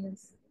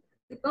experience,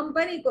 the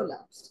company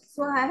collapsed.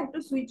 So I had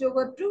to switch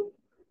over to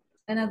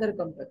another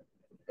company,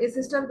 a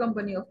sister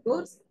company, of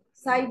course,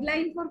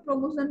 sidelined for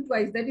promotion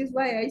twice. That is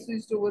why I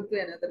switched over to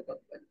another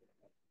company.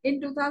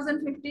 In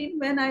 2015,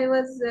 when I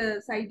was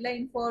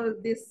sidelined for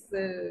this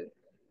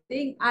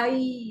thing,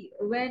 I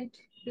went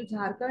to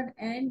Jharkhand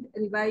and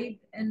revived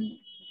and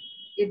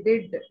it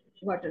did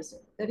watershed.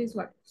 That is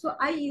what. So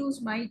I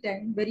used my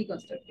time very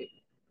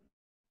constructively.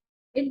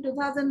 In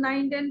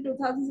 2009 and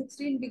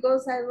 2016,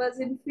 because I was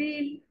in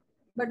field,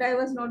 but I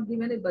was not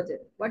given a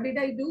budget. What did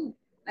I do?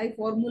 I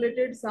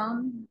formulated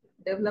some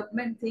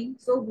development thing.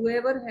 So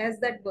whoever has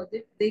that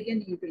budget, they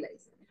can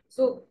utilize.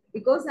 So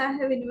because I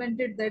have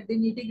invented that, the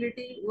nitty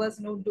gritty was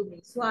known to me.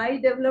 So I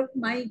developed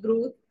my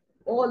growth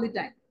all the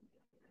time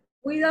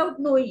without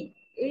knowing.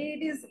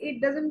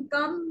 It doesn't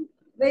come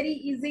very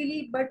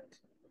easily, but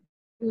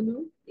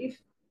if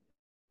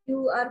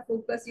you are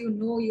focused, you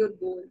know your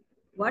goal,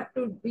 what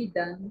to be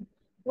done,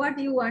 what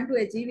you want to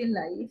achieve in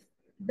life,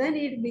 then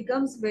it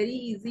becomes very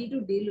easy to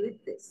deal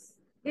with this.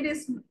 It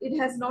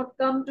has not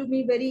come to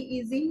me very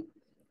easy.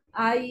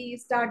 I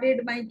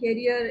started my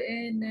career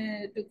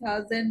in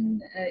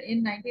 2000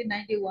 in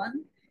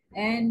 1991,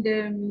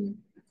 and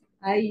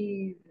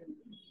I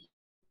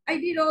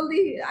did all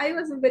the. I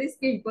was a very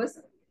skilled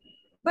person,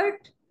 but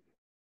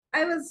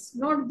I was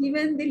not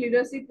given the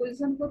leadership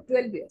position for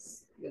 12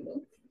 years.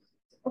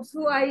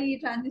 So I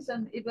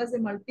transitioned. It was a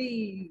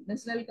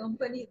multinational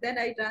company. Then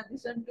I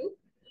transitioned to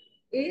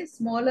a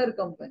smaller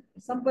company,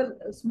 simple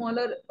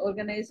smaller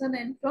organization,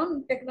 and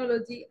from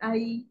technology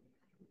I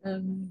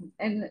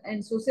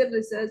and social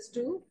research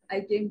to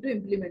I came to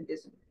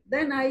implementation.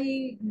 Then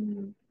I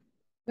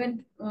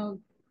went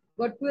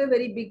got to a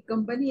very big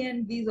company,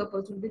 and these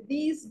opportunities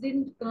these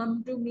didn't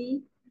come to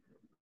me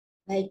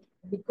like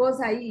because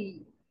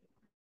I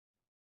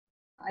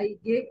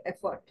gave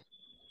effort.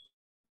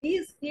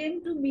 These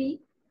came to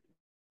me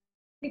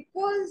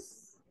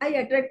because I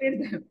attracted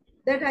them.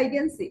 that I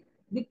can say,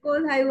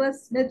 because I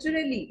was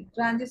naturally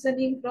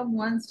transitioning from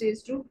one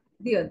stage to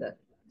the other.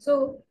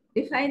 So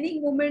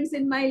defining moments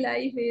in my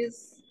life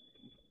is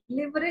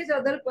leverage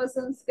other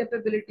person's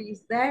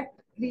capabilities. That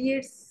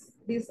creates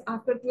this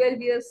after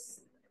 12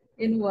 years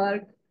in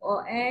work,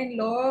 and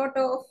lot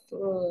of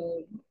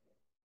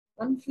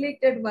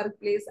conflict at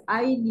workplace.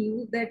 I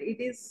knew that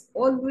it is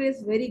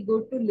always very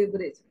good to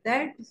leverage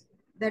that.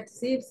 That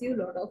saves you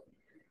a lot of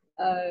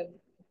uh,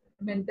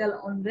 mental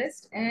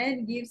unrest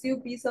and gives you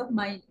peace of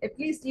mind. At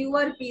least you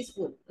are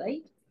peaceful,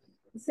 right?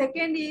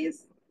 Second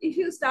is, if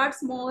you start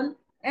small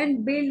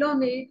and build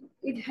on it,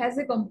 it has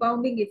a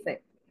compounding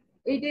effect.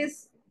 It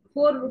is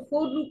four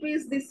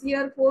rupees this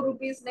year, 4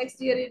 rupees next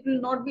year. It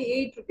will not be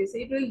 8 rupees.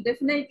 It will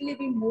definitely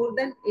be more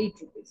than 8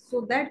 rupees.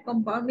 So that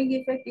compounding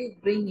effect you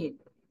bring in.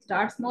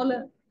 Start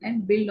smaller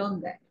and build on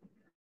that.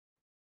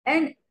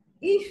 And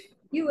if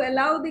you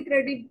allow the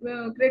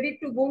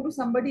credit to go to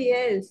somebody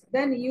else,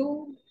 then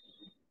you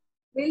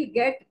will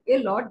get a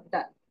lot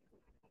done.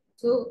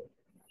 So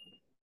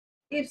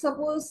if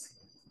suppose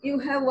you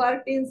have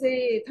worked in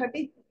say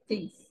 30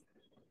 things,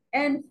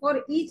 and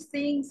for each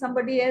thing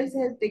somebody else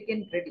has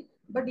taken credit,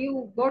 but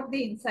you got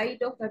the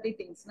insight of 30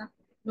 things now,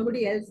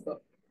 nobody else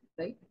got,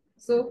 right?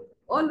 So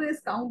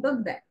always count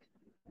on that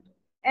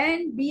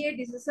and be a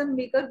decision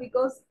maker,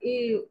 because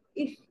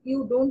if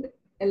you don't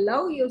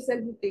allow yourself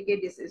to take a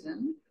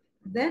decision,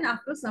 then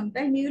after some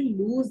time you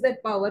lose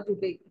that power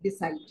to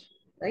decide,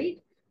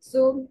 right?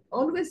 So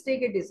always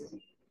take a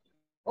decision.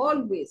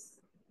 Always.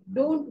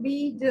 Don't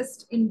be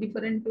just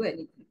indifferent to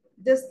anything.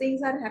 Just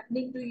things are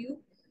happening to you.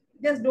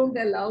 Just don't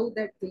allow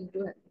that thing to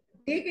happen.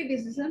 Take a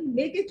decision,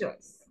 make a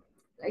choice,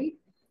 right?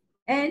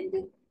 And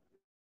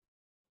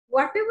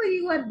whatever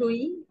you are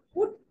doing,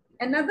 put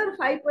another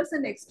 5%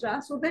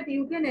 extra so that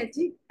you can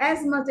achieve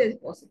as much as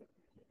possible.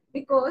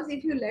 Because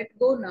if you let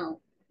go now,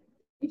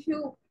 if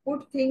you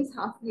put things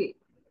halfway,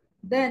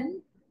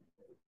 then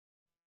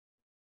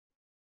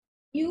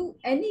you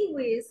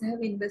anyways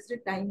have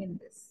invested time in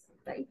this,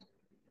 right?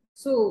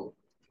 So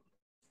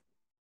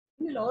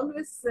will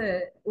always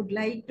would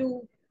like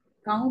to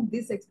count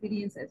this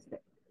experience as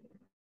well.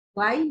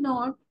 Why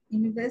not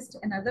invest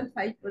another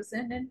 5%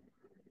 and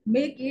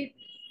make it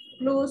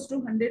close to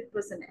 100%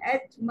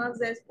 as much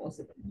as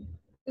possible?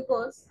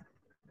 Because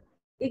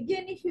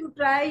again, if you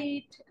try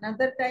it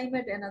another time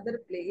at another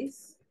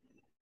place,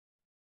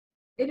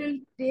 it will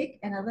take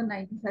another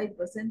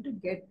 95% to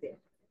get there,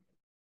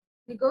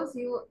 because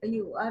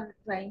you are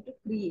trying to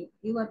create,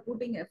 you are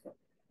putting effort.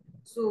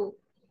 So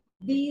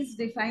these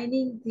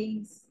defining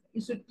things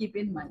you should keep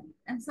in mind.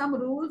 And some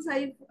rules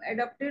I've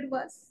adopted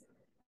was,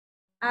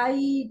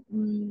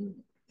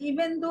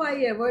 even though I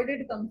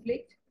avoided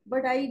conflict,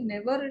 but I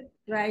never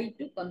tried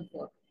to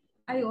conform.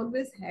 I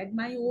always had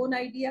my own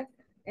idea,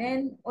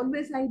 and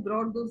always I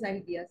brought those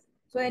ideas.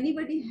 So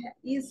anybody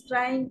is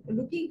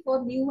looking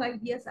for new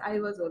ideas, I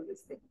was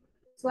always there.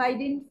 So I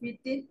didn't fit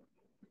in.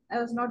 I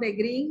was not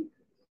agreeing.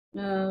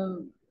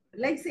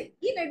 Like say,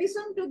 in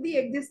addition to the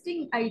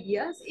existing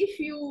ideas, if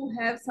you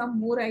have some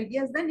more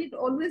ideas, then it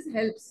always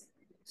helps.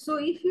 So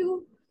if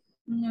you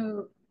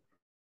mm,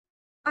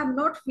 are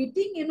not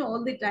fitting in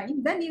all the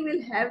time, then you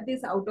will have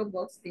this out of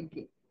box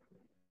thinking.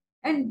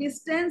 And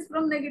distance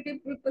from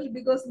negative people,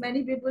 because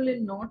many people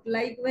will not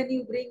like when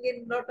you bring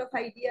in lot of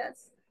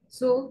ideas.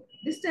 So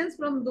distance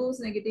from those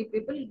negative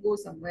people, go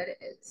somewhere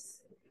else.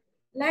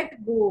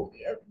 Let go.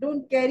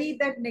 Don't carry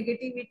that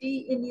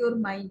negativity in your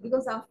mind,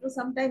 because after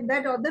some time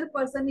that other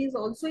person is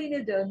also in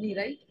a journey,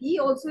 right? He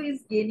also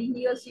is gaining,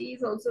 he or she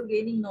is also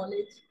gaining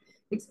knowledge,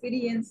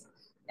 experience,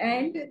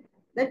 and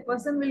that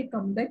person will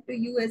come back to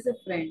you as a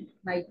friend.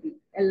 Might be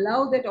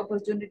allow that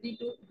opportunity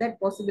to, that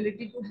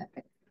possibility to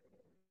happen.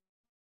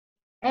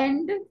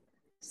 And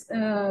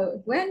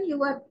when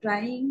you are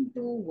trying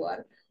to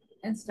work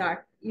and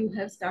start, you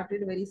have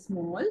started very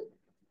small,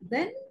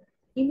 then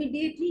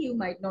immediately you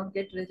might not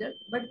get result,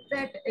 but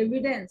that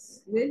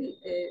evidence will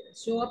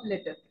show up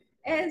later.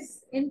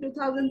 As in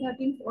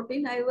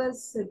 2013-14, I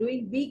was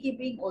doing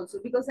beekeeping also,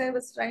 because I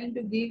was trying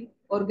to give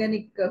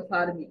organic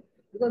farming,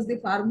 because the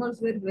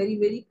farmers were very,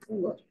 very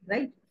poor,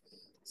 right?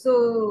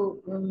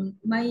 So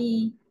my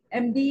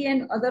MD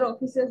and other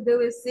officers, they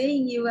were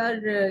saying you are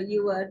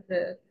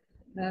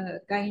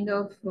kind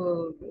of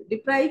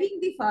depriving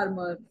the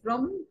farmer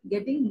from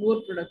getting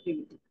more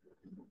productivity.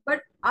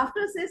 But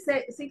after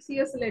say 6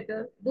 years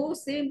later,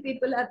 those same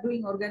people are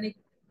doing organic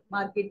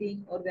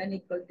marketing,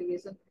 organic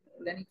cultivation,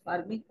 organic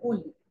farming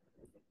only.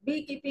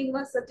 Beekeeping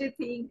was such a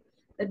thing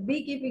that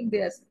beekeeping,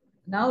 they are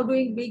now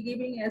doing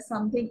beekeeping as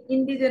something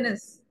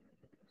indigenous,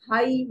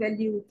 high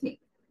value thing,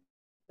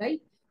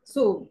 right?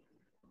 So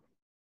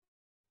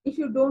if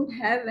you don't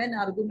have an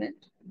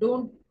argument,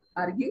 don't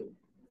argue.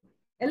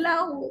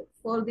 Allow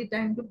for the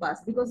time to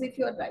pass, because if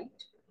you are right,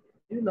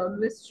 you will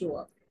always show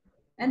up.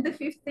 And the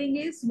fifth thing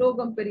is no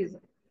comparison.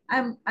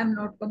 I'm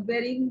not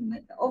comparing.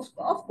 Of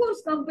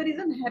course,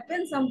 comparison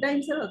happens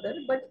sometimes or other,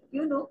 but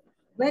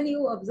when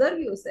you observe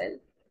yourself,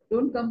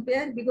 don't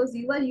compare, because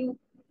you are you,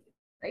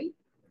 right?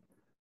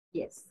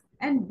 Yes.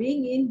 And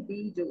being in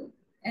B zone.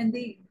 And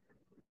the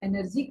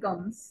energy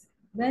comes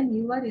when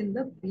you are in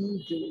the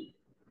B zone,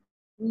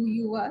 who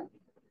you are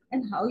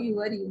and how you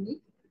are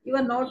unique. You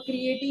are not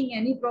creating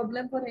any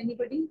problem for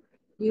anybody.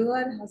 You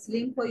are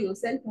hustling for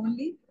yourself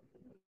only.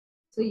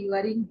 So you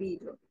are in B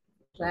zone.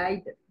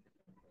 Right.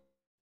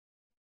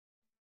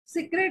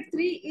 Secret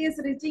three is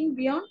reaching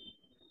beyond.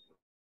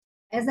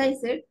 As I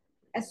said,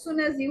 as soon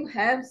as you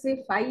have,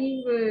 say,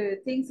 five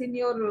things in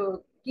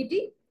your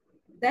kitty,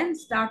 then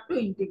start to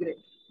integrate,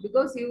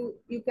 because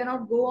you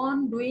cannot go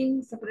on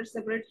doing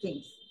separate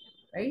things,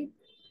 right?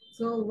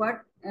 So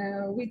what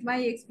with my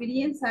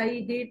experience,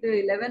 I did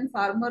 11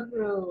 farmer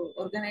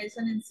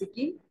organization in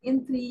Sikkim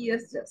in 3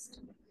 years just.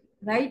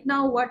 Right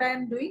now, what I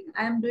am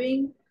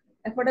doing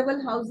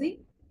affordable housing.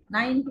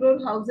 9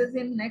 crore houses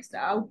in next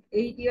out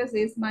 8 years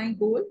is my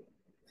goal.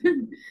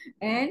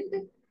 And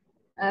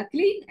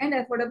clean and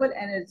affordable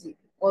energy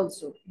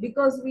also,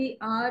 because we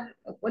are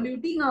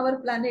polluting our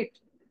planet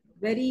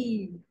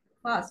very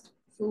fast,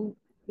 so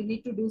we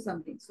need to do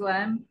something. So I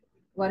am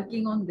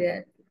working on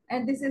there.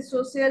 And this is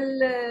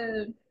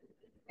social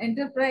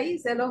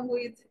enterprise along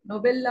with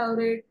Nobel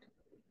laureate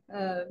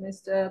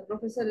Mr.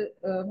 Professor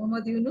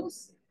Muhammad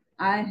Yunus.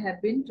 I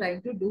have been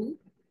trying to do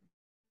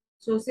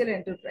social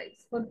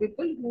enterprise for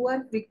people who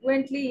are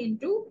frequently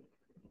into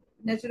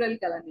natural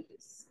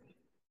calamities.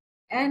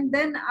 And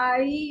then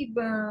I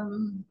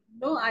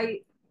no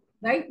I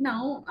right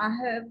now I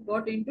have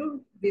got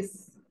into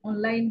this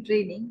online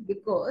training,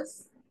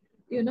 because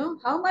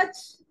how much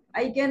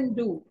I can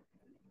do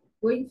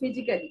going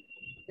physically,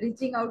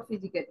 reaching out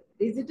physically.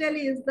 Digital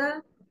is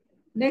the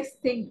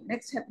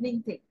next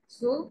happening thing.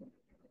 So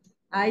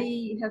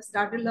I have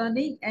started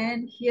learning,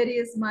 and here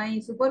is my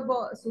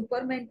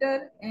super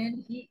mentor,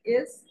 and he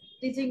is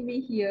teaching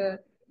me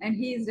here, and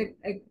he is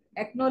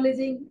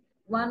acknowledging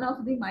one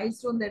of the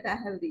milestone that I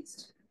have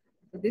reached.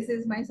 So this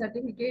is my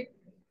certificate,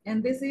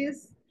 and this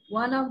is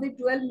one of the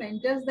 12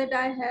 mentors that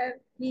I have.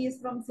 He is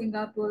from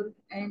Singapore,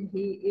 and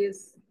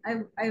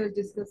I was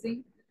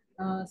discussing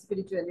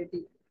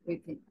spirituality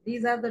with him.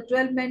 These are the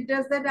 12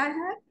 mentors that I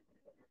have,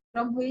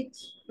 from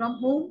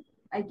whom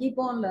I keep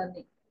on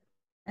learning.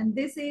 And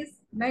this is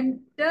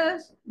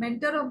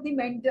mentor of the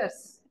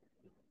mentors,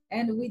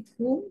 and with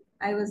whom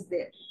I was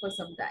there for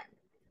some time.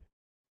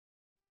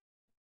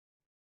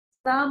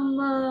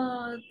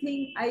 Some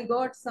thing I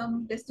got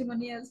some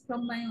testimonials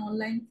from my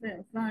online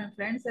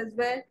friends as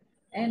well,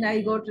 and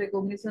I got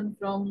recognition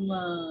from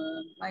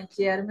my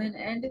chairman.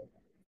 And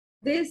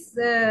this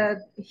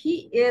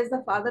he is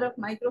the father of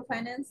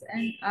microfinance,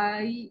 and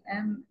I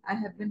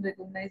have been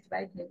recognized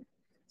by him.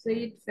 So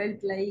it felt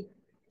like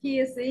he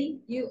is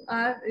saying you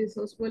are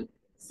resourceful.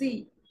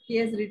 See, he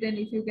has written,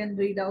 if you can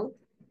read out,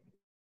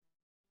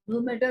 no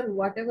matter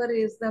whatever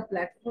is the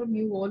platform,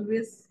 you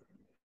always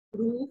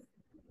prove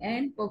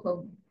and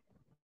perform.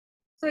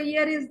 So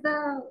here is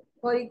the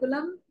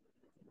curriculum.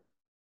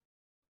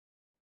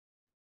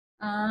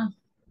 Uh,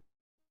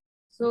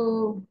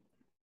 so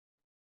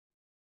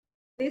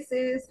this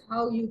is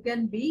how you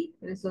can be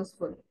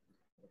resourceful.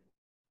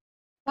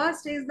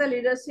 First is the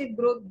leadership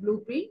growth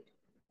blueprint.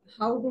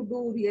 How to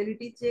do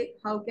reality check.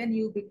 How can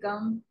you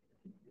become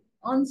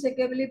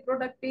unshakably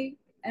productive,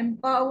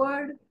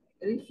 empowered,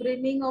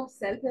 reframing of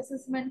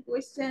self-assessment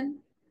question.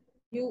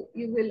 You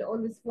will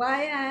always,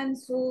 why I am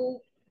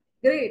so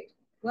great,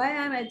 why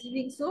I am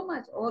achieving so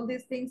much. All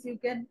these things you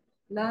can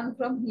learn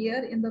from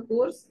here in the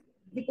course.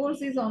 The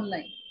course is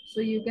online,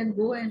 so you can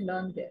go and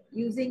learn there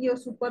using your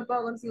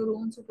superpowers, your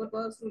own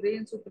superpowers, to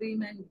reign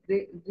supreme and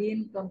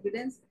gain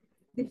confidence.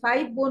 The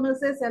five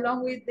bonuses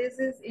along with this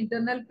is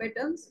internal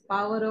patterns,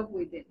 power of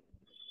within.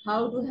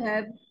 How to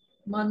have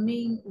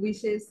morning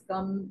wishes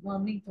come,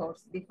 morning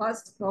thoughts, the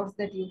first thoughts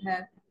that you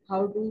have,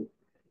 how to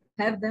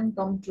have them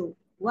come true.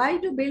 Why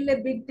to build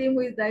a big team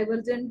with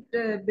divergent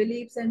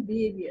beliefs and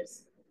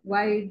behaviors?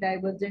 Why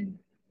divergence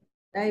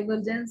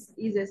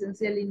is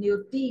essential in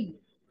your team.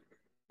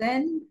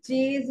 Then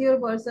chase your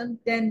version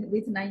 10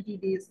 with 90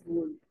 days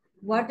goal.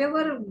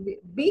 Whatever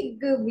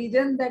big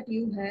vision that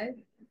you have,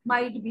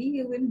 might be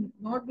you will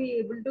not be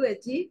able to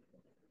achieve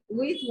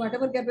with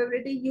whatever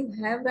capability you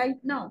have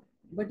right now,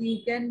 but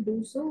you can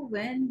do so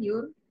when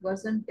your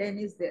version 10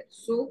 is there.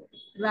 So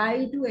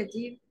try to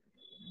achieve,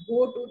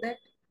 go to that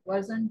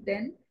version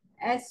 10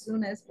 as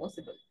soon as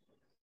possible.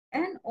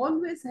 And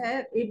always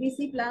have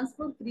ABC plans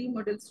for 3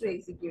 models to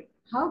execute.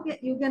 How can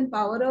you can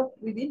power up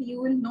within?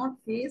 You will not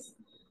face,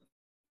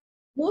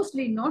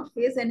 mostly not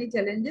face any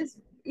challenges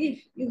if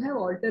you have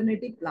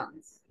alternative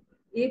plans.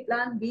 A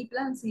plan, B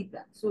plan, C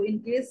plan. So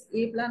in case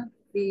A plan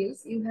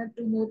fails, you have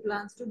 2 more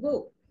plans to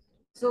go.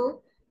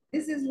 So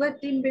this is where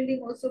team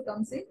building also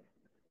comes in.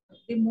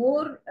 The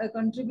more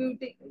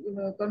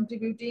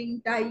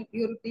contributing type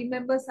your team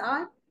members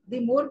are,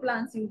 the more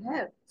plans you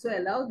have. So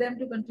allow them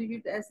to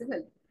contribute as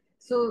well.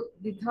 So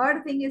the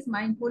third thing is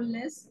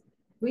mindfulness,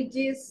 which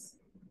is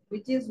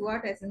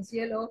what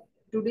essential of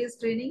today's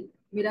training.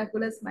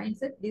 Miraculous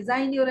mindset.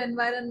 Design your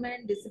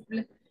environment.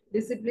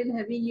 Discipline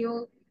having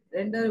you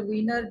render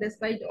winner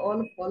despite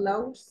all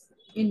fallouts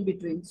in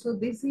between. So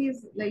this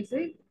is like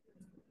say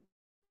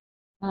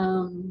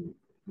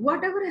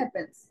whatever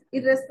happens,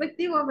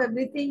 irrespective of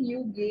everything,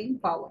 you gain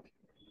power,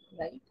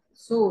 right?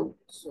 Soul.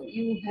 So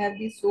you have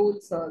the soul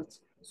surge,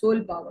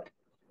 soul power.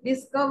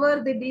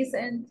 Discover the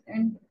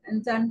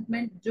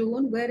enchantment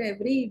zone where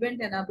every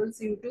event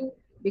enables you to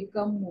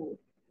become more.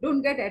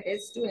 Don't get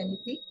attached to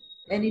anything,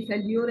 any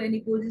failure, any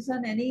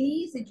position,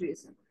 any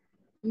situation.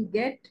 You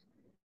get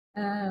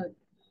uh,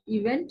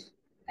 event,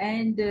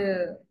 and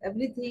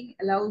everything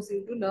allows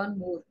you to learn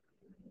more.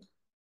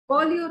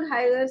 Call your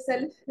higher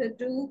self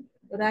to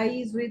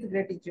rise with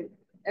gratitude.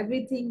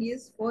 Everything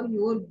is for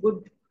your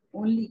good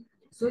only.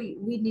 So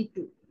we need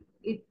to.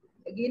 It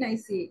again I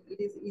say it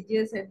is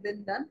easier said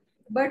than done.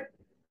 But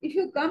if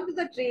you come to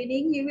the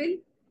training, you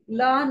will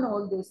learn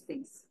all those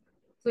things.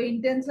 So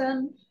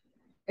intention,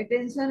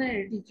 attention,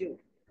 and attitude.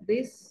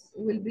 This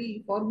will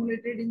be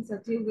formulated in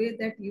such a way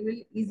that you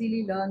will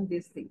easily learn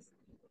these things.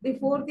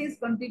 Before this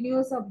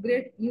continuous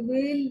upgrade, you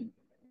will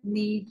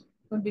need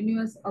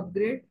continuous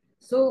upgrade.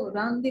 So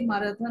run the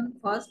marathon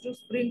first to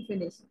sprint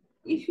finish.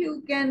 If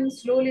you can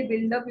slowly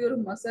build up your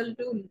muscle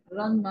to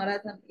run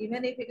marathon,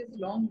 even if it is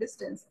long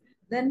distance,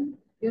 then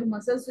your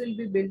muscles will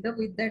be built up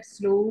with that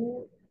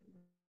slow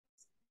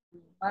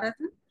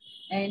marathon,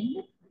 and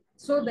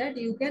so that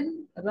you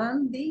can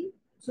run the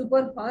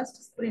super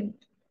fast sprint,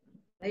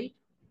 right?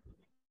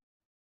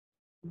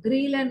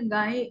 Grill and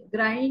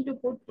grind to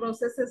put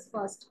processes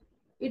first.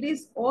 It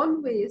is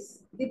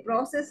always the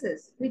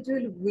processes which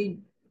will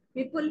win.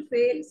 People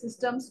fail,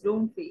 systems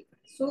don't fail.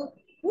 So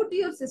put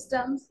your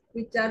systems,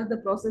 which are the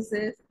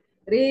processes,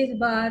 raise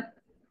bar,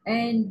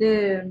 and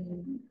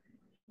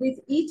with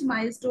each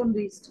milestone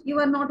reached, you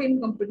are not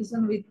in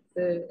competition with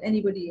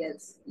anybody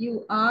else.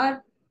 You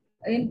are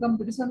in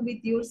competition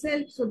with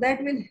yourself. So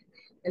that will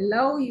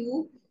allow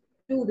you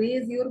to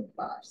raise your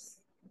bars,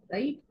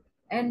 right?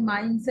 And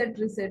mindset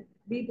reset.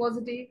 Be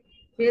positive,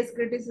 face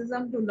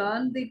criticism to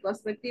learn the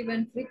perspective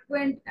and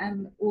frequent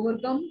and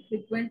overcome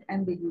frequent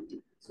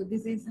ambiguity. So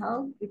this is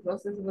how the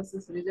process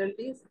versus result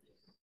is.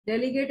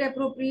 Delegate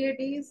appropriate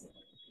is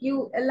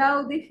you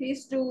allow the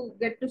fish to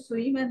get to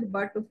swim and the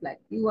bird to fly.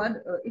 You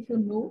are if you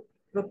know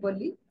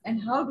properly.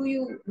 And how do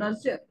you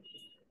nurture?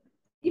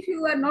 If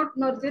you are not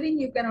nurturing,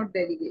 you cannot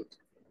delegate.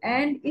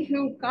 And if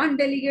you can't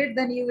delegate,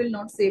 then you will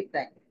not save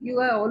time. You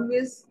are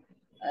always,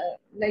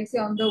 like say,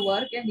 on the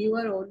work, and you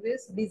are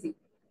always busy.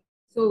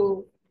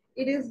 So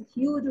it is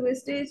huge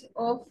wastage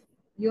of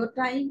your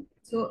time.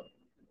 So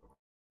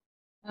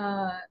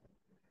uh,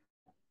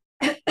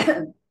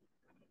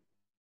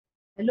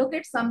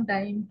 allocate some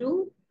time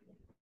to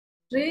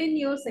train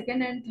your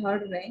second and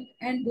third rank,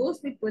 and those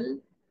people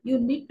you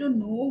need to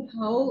know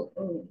how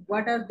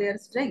what are their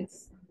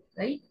strengths,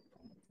 right?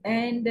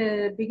 And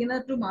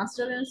beginner to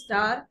master and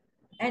star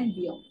and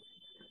beyond.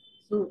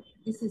 So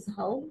this is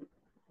how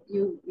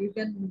you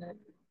can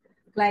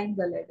climb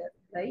the ladder,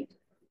 right?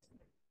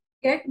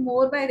 Get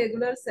more by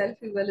regular self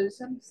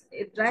evaluations.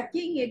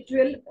 Tracking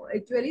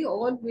actually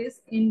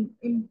always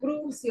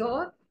improves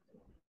your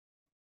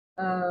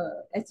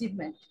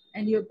achievement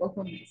and your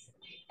performance.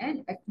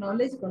 And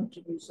acknowledge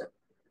contribution.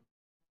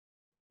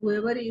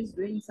 Whoever is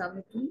doing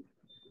something,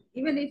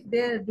 even if they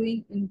are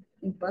doing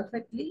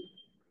imperfectly,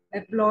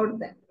 applaud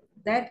them.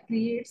 That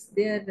creates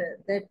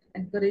that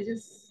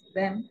encourages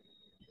them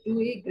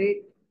to a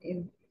great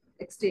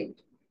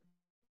extent.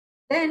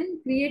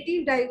 Then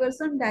creative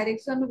diversion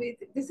direction with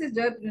this is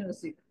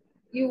joypreneurship.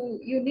 You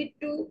need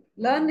to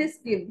learn a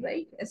skill,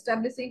 right?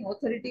 Establishing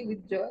authority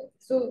with joy.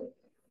 So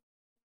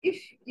if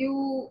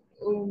you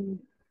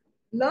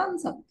learn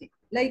something,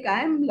 like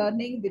I am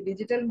learning the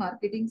digital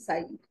marketing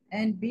side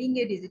and being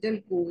a digital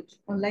coach,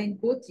 online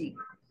coaching.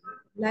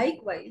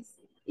 Likewise,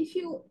 if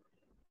you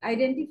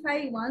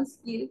identify one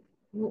skill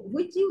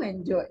which you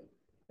enjoy,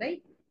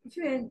 right? If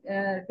you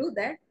do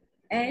that,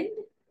 and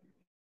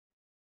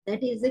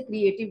that is a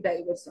creative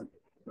diversion.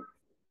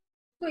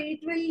 So it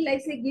will,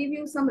 like say, give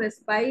you some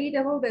respite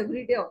about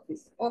everyday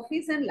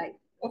office and life,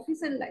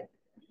 office and life.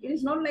 It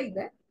is not like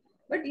that,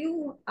 but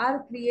you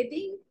are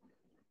creating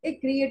a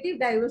creative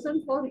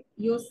diversion for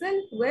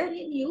yourself,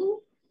 wherein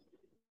you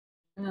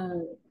uh,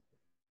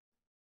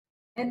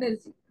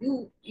 energy,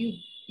 you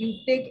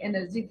take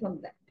energy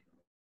from that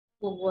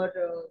forward,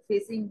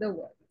 facing the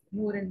world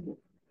more and more,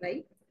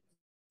 right?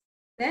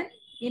 Then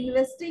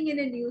investing in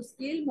a new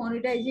skill,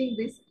 monetizing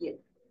this skill,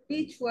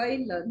 teach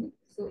while learning.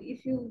 So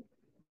if you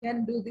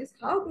can do this,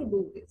 how to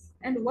do this,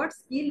 and what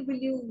skill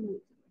would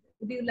you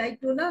like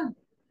to learn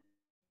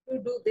to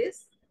do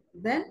this?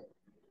 Then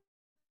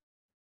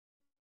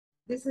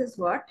this is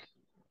what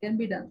can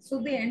be done.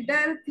 So the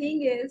entire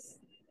thing is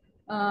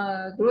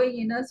growing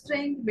inner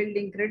strength,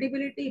 building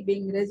credibility,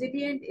 being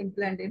resilient,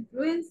 implant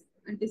influence,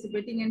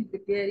 anticipating and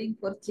preparing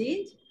for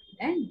change,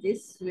 and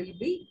this will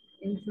be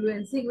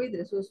influencing with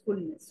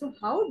resourcefulness. So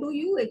how do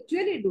you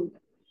actually do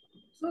that?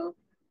 So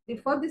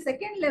for the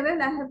second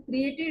level, I have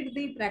created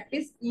the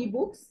practice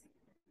ebooks.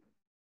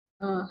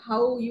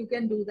 How you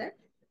can do that?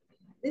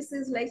 This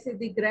is like say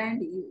the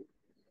grand you.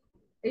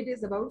 It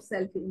is about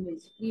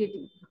self-image,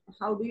 creating.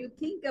 How do you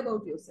think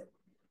about yourself?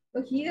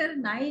 So here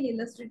 9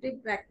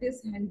 illustrative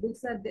practice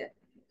handbooks are there.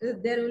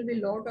 There will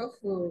be a lot of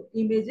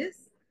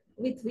images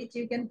with which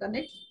you can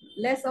connect,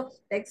 less of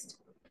text,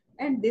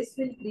 and this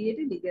will create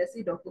a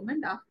legacy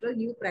document after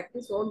you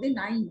practice all the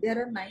 9.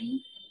 There are 9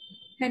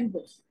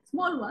 handbooks,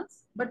 small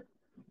ones, but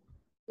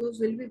those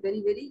will be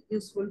very, very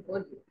useful for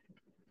you.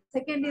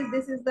 Second is,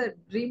 this is the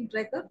dream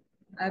tracker.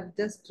 I've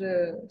just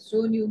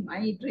shown you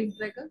my dream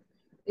tracker.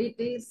 It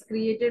is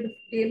created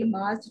till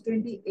March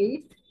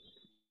 28th,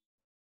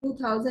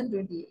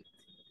 2028,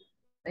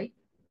 right?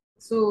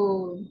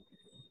 So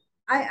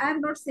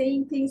I'm not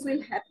saying things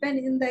will happen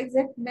in the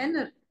exact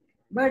manner,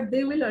 but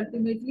they will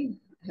ultimately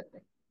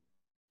happen.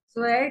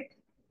 So at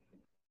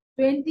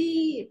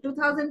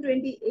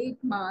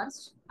 2028 March,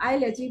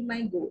 I'll achieve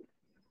my goal.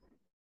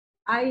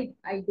 I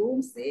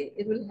don't say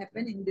it will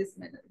happen in this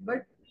manner,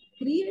 but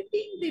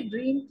creating the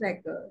dream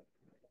tracker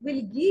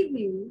will give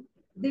you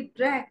the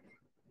track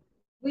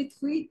with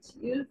which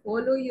you'll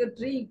follow your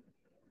dream.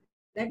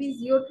 That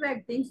is your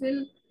track. Things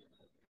will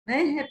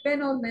may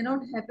happen or may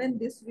not happen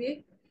this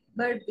way,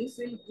 but this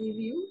will give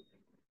you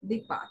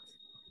the path,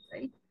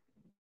 right?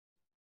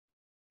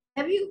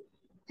 Have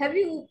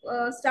you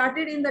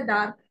started in the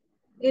dark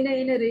in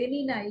a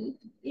rainy night?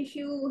 If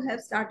you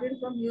have started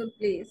from your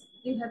place,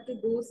 you have to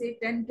go say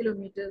 10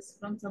 kilometers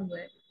from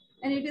somewhere,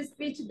 and it is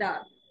pitch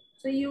dark.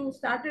 So you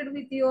started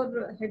with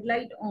your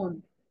headlight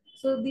on.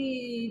 So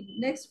the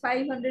next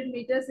 500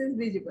 meters is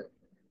visible.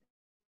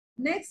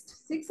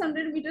 Next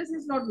 600 meters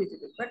is not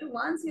visible. But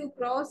once you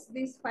cross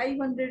these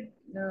 500,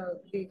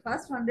 the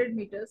first 100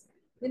 meters,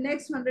 the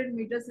next 100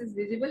 meters is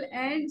visible,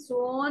 and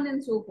so on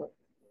and so forth.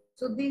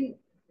 So the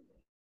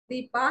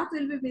path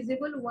will be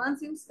visible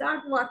once you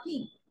start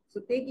walking.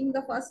 So taking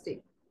the first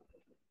step.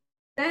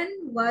 Then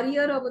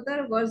warrior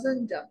avatar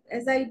version jump.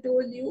 As I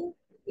told you,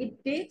 it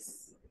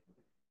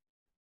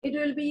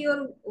will be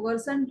your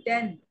version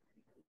 10,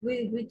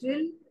 which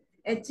will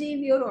achieve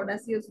your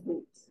audacious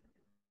goals.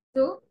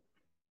 So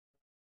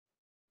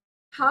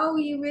how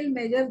you will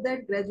measure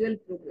that gradual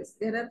progress?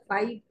 There are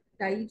 5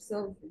 types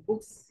of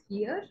books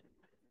here,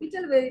 which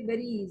are very,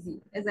 very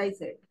easy, as I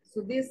said.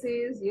 So this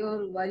is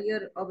your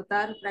warrior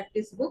avatar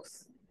practice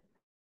books.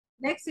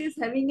 Next is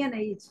having an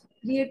edge,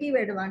 creative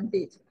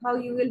advantage. How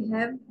you will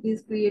have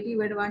this creative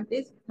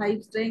advantage?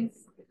 5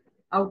 strengths,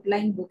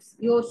 outline books,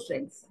 your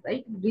strengths,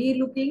 right?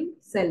 Relooking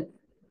self.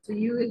 So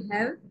you will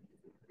have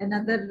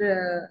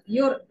another,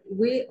 your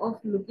way of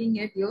looking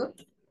at your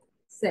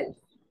self.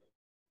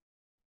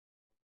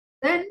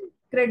 Then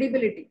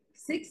credibility.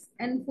 6,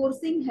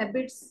 enforcing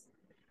habits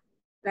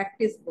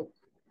practice book.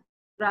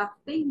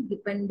 Drafting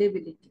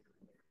dependability.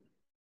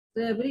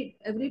 So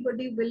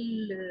everybody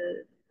will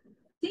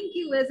think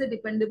you as a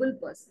dependable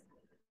person.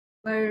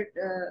 But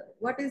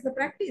what is the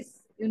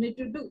practice you need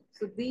to do?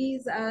 So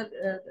these are,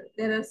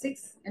 there are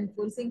 6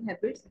 enforcing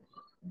habits.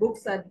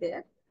 Books are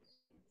there.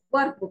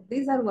 Workbook.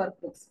 These are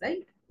workbooks,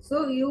 right?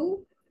 So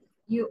you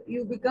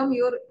become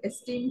your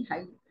esteemed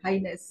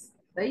highness,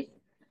 right?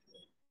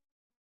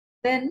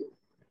 Then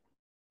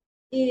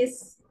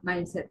is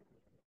mindset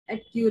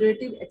at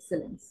curative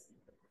excellence.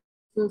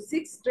 So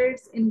 6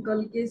 traits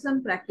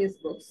inculcation practice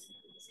books.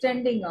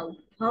 Standing out.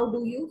 How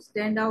do you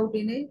stand out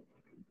in a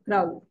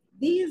crowd?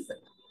 These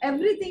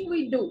everything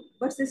we do,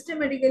 but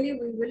systematically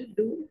we will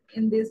do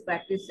in these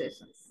practice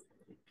sessions.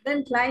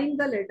 Then climb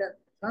the ladder.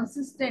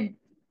 Consistent.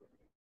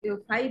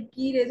 Your 5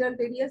 key result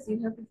areas.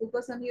 You have to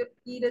focus on your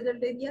key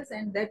result areas,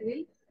 and that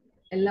will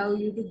allow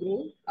you to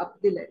grow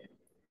up the ladder.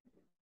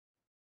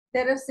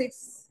 There are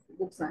 6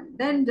 books on.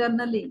 Then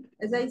journaling.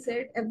 As I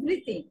said,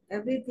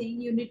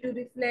 everything you need to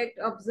reflect,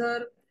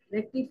 observe,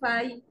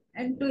 rectify,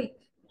 and tweak.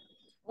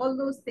 All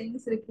those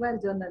things require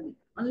journaling.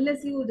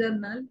 Unless you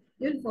journal,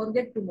 you'll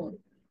forget tomorrow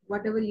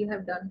whatever you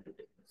have done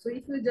today. So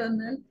if you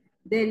journal,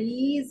 there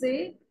is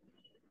a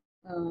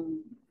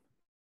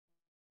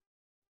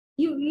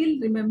you will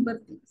remember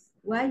things.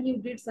 Why you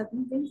did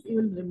certain things, you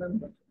will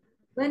remember.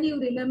 When you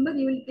remember,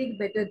 you will take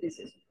better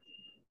decisions.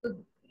 So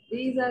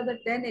these are the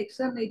 10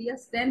 action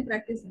areas, 10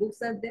 practice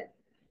books are there,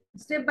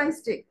 step by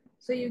step.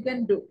 So you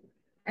can do,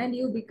 and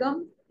you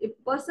become a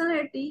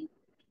personality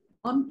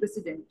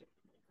unprecedented,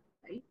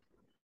 right?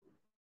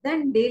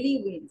 Then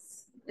daily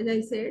wins. As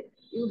I said,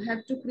 you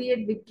have to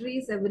create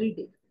victories every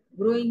day,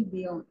 growing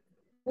beyond.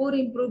 4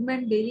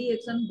 improvement daily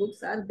action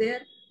books are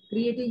there,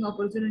 creating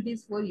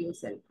opportunities for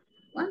yourself.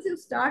 Once you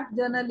start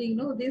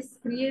journaling, this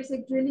creates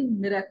actually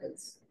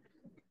miracles.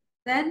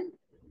 Then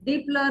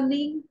deep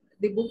learning,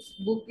 the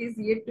book is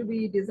yet to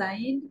be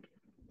designed.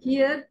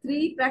 Here,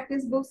 3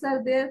 practice books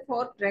are there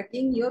for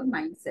tracking your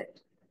mindset.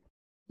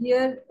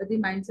 Here, the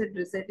mindset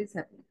reset is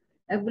happening.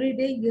 Every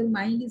day, your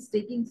mind is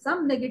taking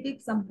some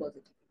negative, some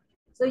positive.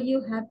 So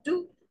you have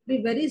to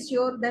be very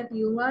sure that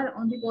you are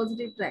on the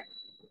positive track.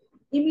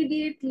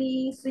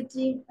 Immediately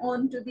switching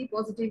on to the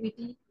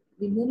positivity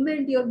the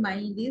moment your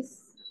mind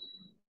is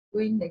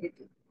going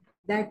negative.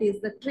 That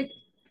is the trick.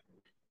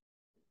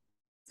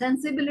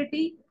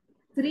 Sensibility,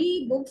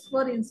 3 books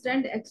for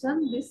instant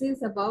action. This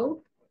is about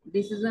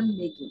decision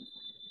making.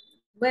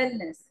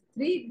 Wellness,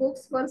 3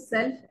 books for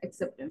self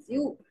acceptance.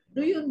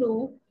 Do you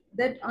know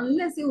that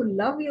unless you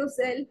love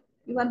yourself,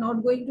 you are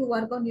not going to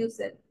work on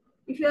yourself?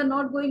 If you are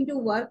not going to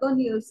work on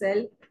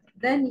yourself,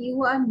 then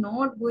you are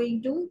not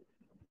going to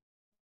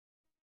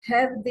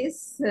have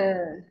this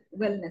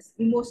wellness.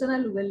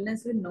 Emotional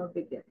wellness will not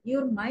be there.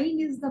 Your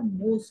mind is the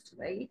most,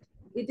 right?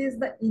 It is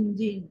the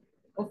engine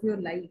of your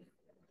life.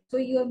 So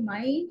your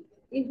mind,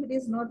 if it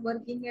is not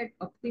working at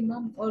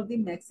optimum or the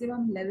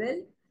maximum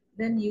level,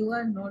 then you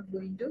are not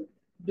going to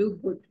do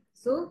good.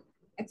 So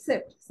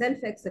accept, self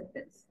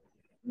acceptance.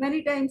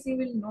 Many times you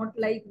will not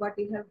like what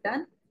you have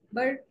done,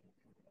 but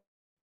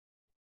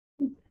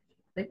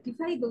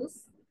rectify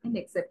those and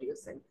accept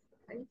yourself,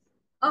 right?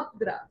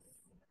 Upgraph.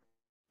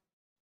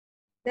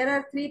 There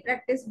are three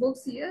practice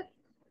books here.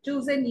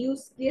 Choose a new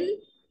skill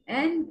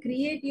and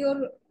create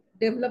your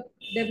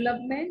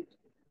development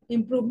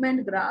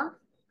improvement graph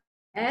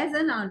as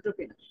an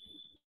entrepreneur,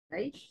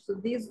 right? So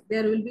these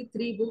there will be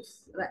three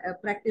books,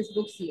 practice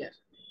books here.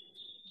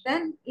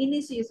 Then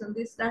initiation,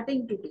 the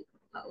starting today.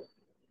 How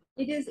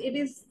it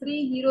is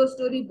three hero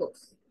story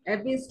books,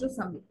 Abyss to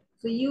Summit.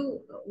 So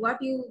you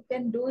what you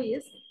can do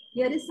is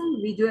here is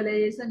some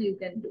visualization you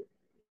can do.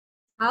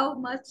 How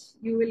much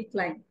you will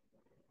climb,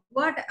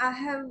 what I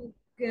have,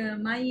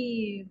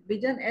 my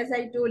vision, as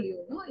I told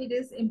you, no, it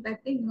is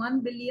impacting 1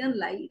 billion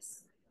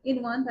lives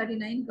in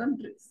 139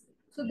 countries.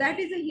 So that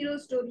is a hero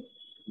story.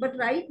 But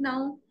right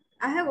now,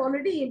 I have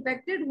already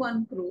impacted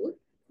 1 crore.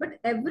 But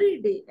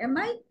every day, am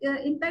I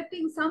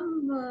impacting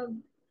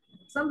some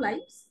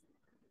lives?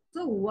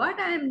 So what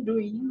I am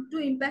doing to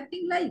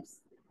impacting lives?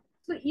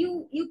 So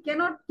you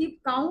cannot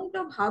keep count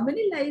of how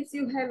many lives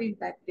you have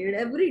impacted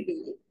every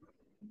day,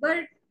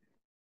 but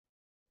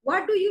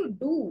what do you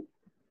do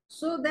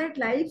so that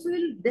lives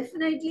will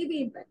definitely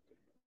be impacted?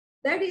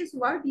 That is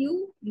what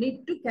you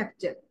need to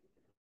capture,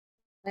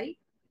 right?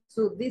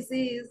 So this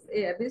is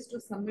a abyss to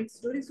summit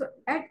story. So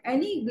at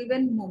any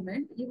given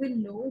moment, you will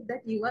know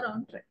that you are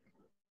on track.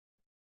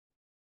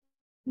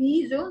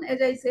 B zone,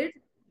 as I said,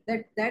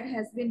 that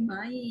has been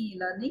my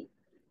learning.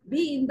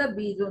 Be in the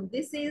B zone.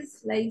 This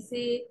is like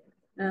say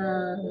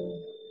uh,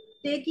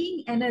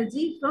 taking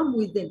energy from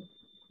within.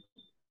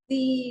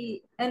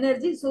 The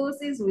energy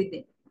source is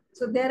within.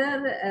 So there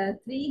are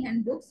three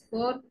handbooks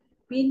for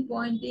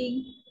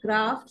pinpointing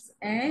crafts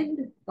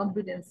and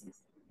competencies.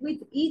 With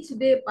each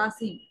day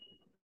passing,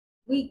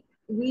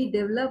 we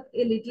develop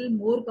a little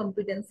more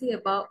competency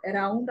about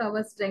around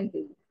our strength.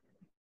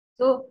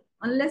 So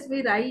unless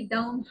we write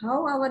down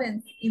how our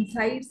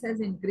insights has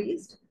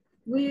increased,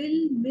 we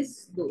will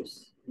miss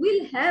those.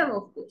 We'll have,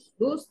 of course,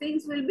 those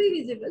things will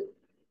be visible.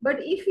 But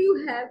if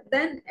you have,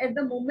 then at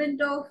the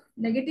moment of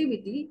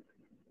negativity,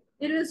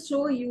 it will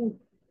show you.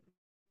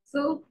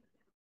 So,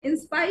 in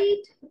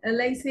spite,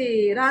 like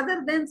say,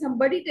 rather than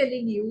somebody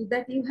telling you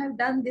that you have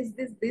done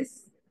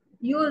this,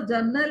 your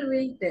journal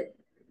will tell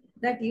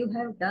that you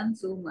have done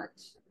so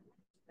much,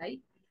 right?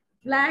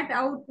 Flat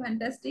out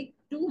fantastic.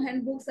 Two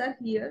handbooks are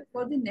here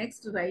for the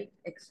next right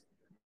action.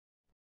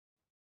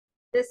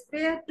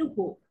 Despair to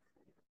hope,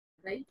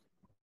 right?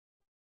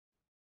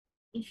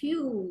 If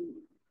you,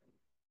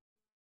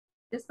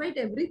 despite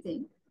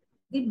everything,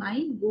 the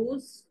mind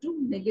goes to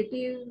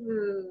negative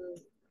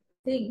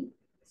thing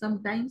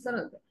sometimes or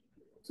other.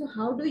 So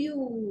how do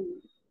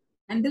you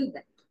handle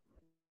that?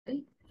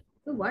 Right?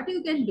 So what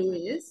you can do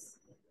is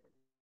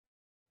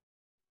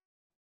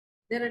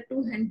there are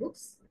two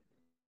handbooks.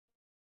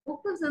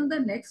 Focus on the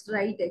next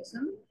right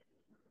action.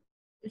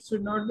 It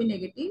should not be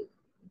negative.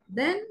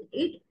 Then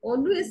it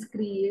always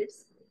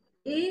creates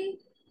a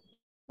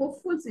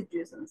hopeful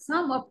situation.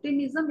 Some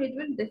optimism it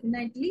will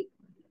definitely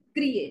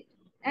create.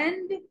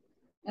 And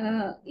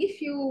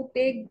if you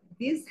take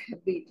this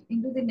habit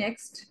into the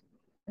next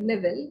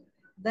level,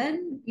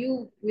 then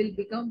you will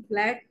become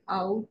flat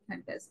out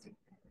fantastic.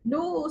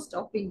 No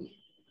stopping you.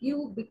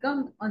 You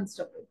become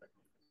unstoppable.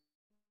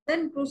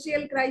 Then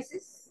crucial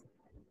crisis,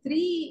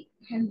 three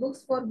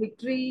handbooks for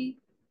victory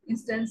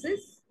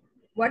instances.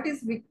 What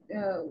is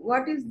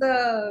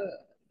the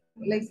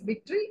like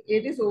victory?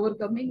 It is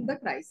overcoming the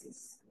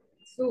crisis.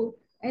 So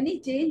any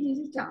change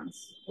is a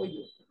chance for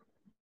you.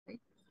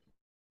 Right?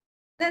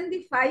 Then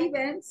the five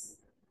M's.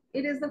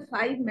 It is the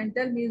five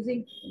mental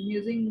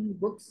musing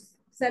books,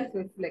 self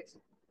reflection.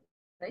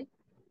 Right?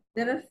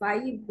 There are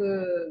five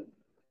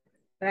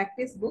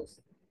practice books,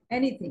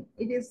 anything.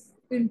 It is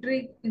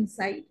intrigue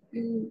inside.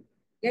 You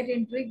get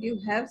intrigued, you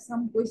have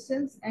some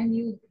questions and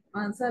you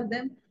answer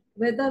them.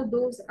 Whether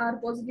those are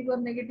positive or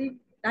negative,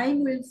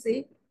 time will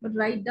say, but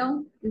write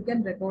down, you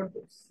can record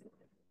those.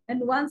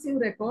 And once you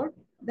record,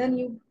 then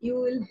you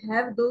will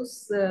have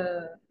those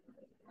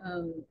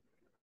um,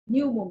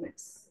 new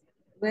moments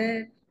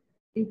where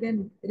you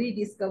can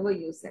rediscover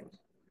yourself.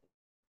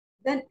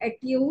 Then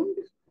attuned,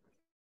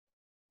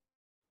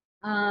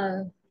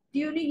 uh,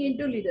 tuning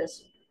into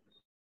leadership,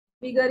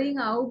 figuring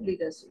out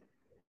leadership.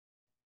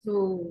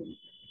 So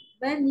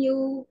when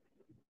you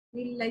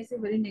feel like say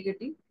very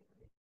negative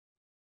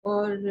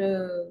or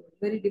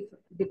very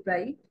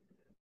deprived,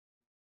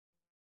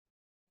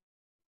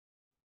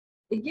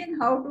 again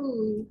how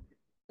to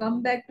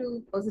come back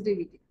to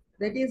positivity.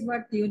 That is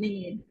what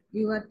tuning in.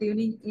 You are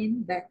tuning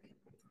in back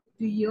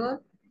to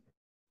your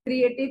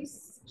creative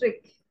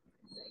streak.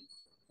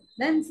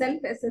 Then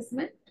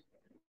self-assessment.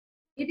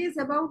 It is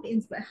about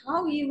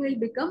how you will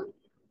become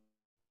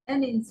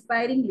an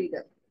inspiring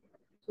leader.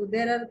 So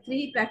there are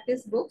three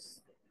practice books,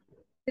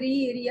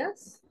 three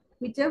areas,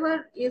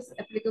 whichever is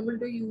applicable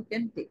to you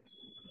can take,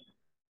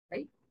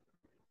 right?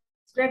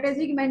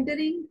 Strategic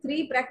mentoring,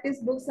 three practice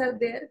books are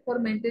there for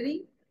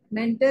mentoring.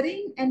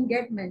 Mentoring and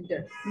get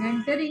mentored.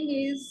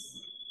 Mentoring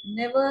is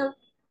never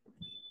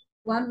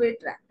one way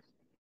track.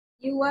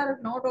 You are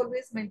not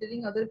always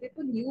mentoring other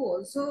people, you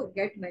also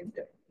get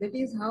mentored. That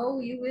is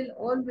how you will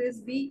always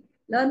be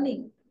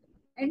learning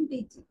and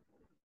teaching.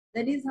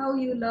 That is how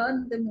you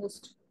learn the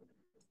most.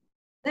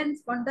 Then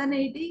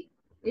spontaneity,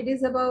 it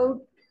is about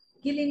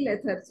killing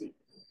lethargy.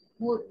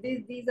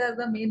 These are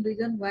the main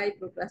reason why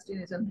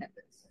procrastination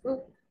happens.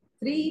 So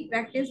three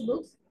practice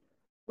books.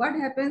 What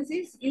happens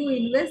is you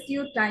invest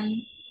your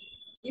time,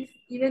 if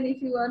even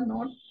if you are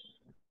not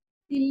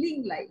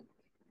feeling like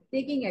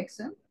taking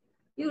action,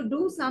 you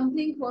do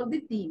something for the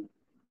team.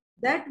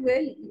 That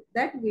way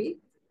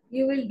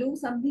you will do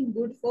something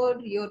good for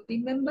your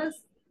team members.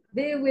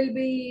 They will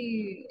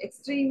be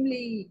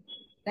extremely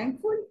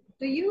thankful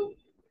to you,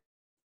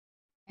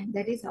 and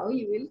that is how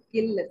you will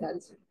kill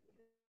lethargy.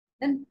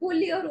 Then pull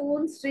your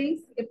own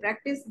strings, a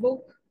practice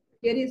book.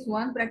 Here is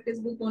one practice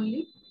book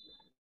only.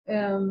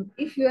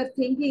 If you are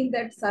thinking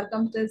that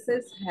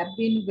circumstances have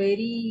been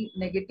very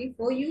negative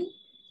for you,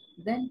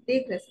 then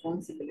take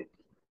responsibility.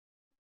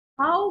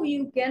 How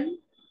you can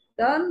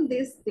turn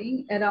this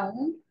thing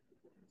around,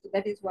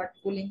 that is what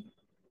pulling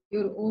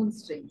your own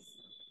strings.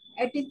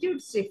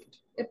 Attitude shift,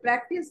 a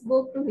practice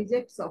book to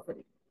reject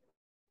suffering.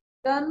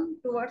 Turn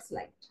towards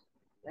light,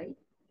 right?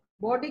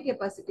 Body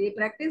capacity, a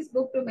practice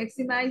book to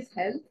maximize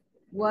health,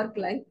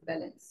 work-life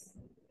balance.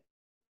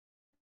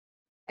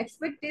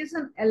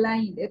 Expectation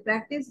aligned, a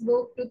practice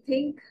book to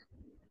think,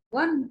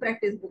 one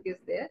practice book is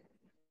there,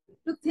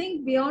 to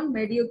think beyond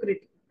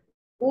mediocrity,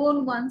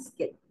 own one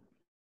skill,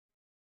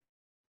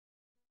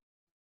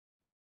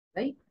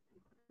 right?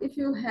 If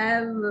you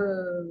have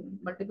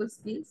multiple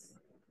skills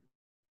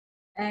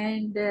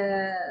and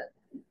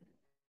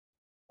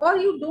or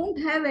you don't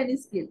have any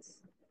skills,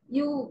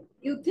 you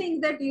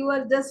think that you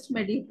are just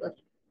mediocre.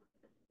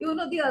 You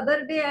know, the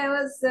other day I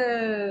was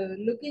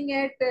looking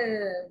at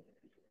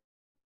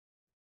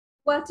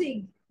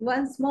watching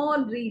one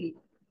small reel,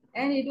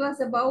 and it was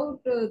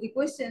about the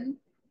question,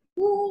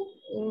 who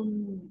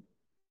um,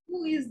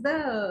 who is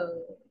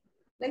the,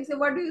 like, say,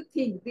 what do you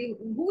think,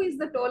 who is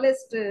the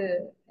tallest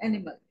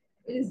animal?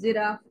 It is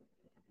giraffe.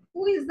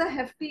 Who is the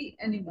hefty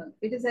animal?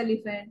 It is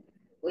elephant.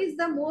 Who is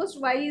the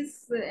most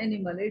wise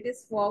animal? It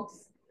is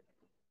fox.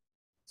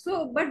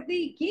 So, but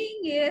the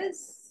king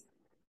is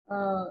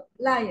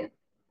lion,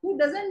 who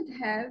doesn't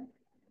have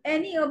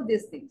any of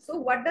these things. So,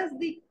 what does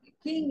the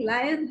king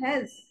lion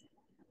has?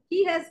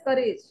 He has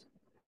courage.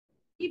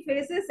 He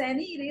faces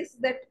any risk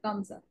that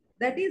comes up.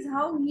 That is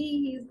how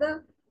he is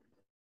the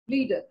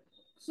leader.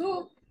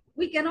 So,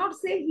 we cannot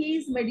say he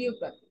is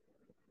mediocre.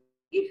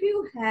 If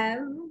you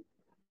have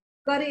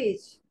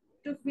courage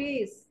to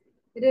face,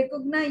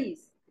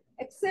 recognize,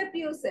 accept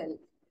yourself,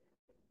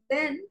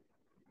 then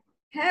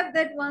have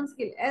that one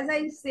skill. As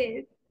I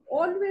said,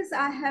 always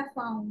I have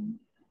found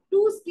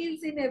two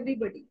skills in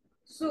everybody.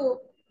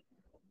 So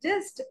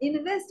just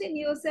invest in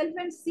yourself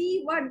and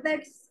see what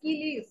that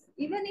skill is.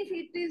 Even if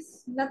it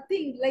is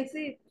nothing, like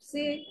say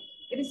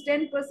it is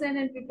 10%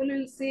 and people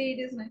will say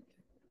it is not.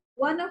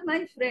 One of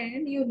my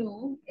friend,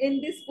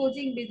 in this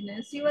coaching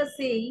business, she was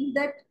saying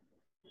that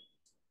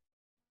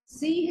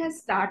she has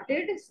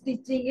started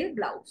stitching a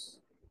blouse.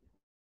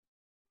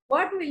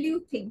 What will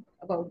you think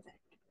about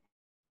that?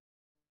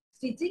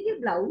 Stitching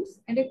a blouse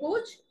and a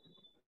coach?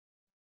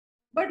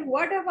 But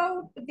what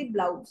about the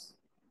blouse?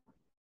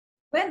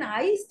 When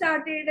I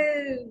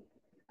started,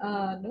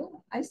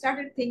 no, I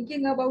started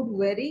thinking about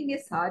wearing a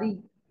sari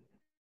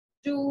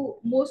to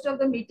most of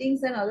the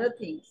meetings and other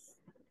things.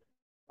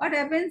 What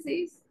happens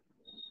is,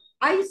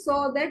 I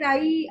saw that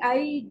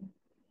I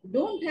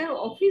don't have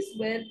office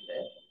wear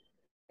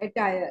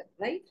attire,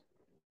 right,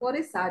 for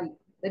a sari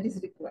that is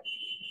required.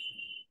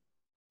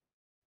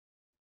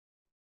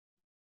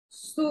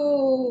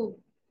 So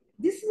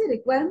this is a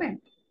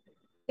requirement.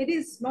 It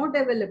is not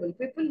available.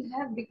 People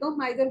have become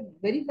either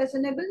very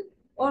fashionable,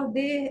 or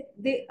they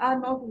are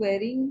not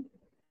wearing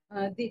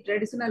the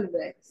traditional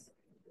wears,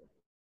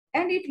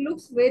 and it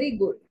looks very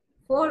good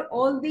for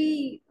all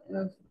the.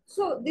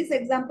 So this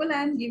example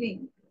I am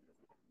giving,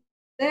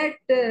 that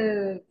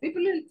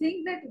people will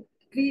think that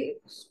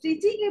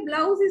stitching a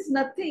blouse is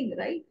nothing,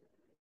 right?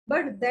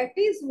 But that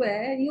is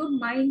where your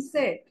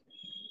mindset,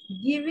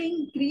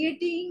 giving,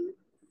 creating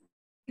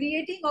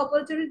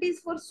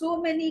opportunities for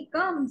so many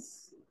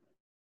comes.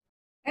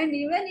 And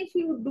even if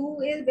you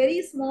do a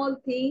very small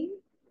thing,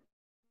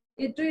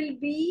 it will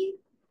be,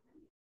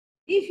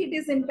 if it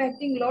is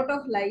impacting lot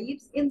of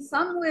lives in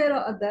some way or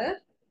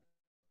other,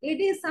 it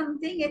is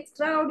something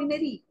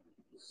extraordinary.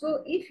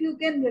 So if you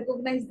can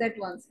recognize that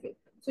one skill.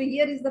 So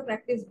here is the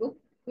practice book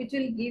which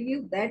will give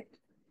you that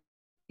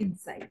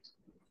insight,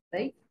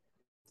 right?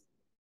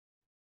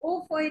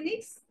 O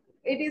Phoenix,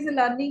 it is a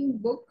learning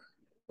book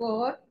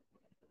for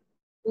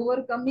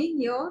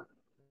overcoming your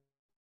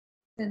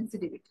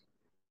sensitivity.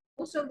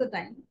 Most of the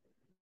time,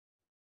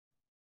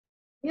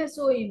 we are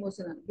so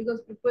emotional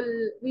because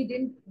people, we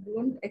didn't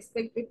don't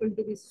expect people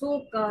to be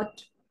so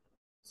cut,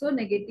 so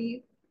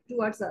negative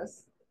towards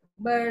us,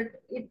 but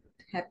it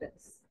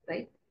happens,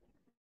 right?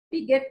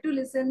 We get to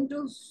listen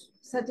to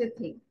such a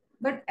thing.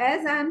 But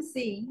as I'm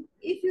saying,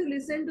 if you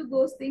listen to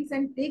those things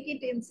and take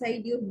it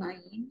inside your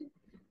mind,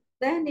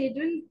 then it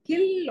will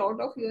kill a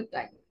lot of your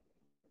time.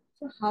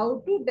 So,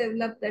 how to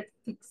develop that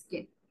thick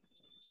skin,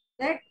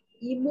 that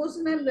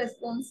emotional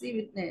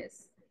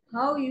responsiveness,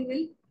 how you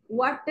will,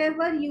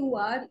 whatever you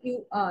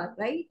are,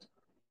 right?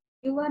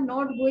 You are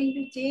not going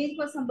to change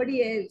for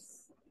somebody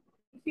else.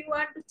 If you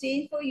want to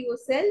change for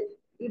yourself,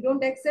 you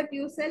don't accept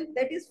yourself,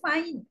 that is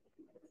fine.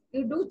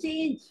 You do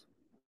change.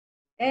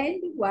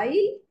 And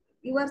while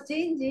you are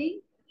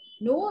changing,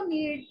 no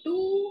need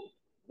to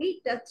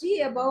be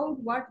touchy about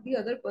what the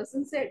other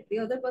person said. The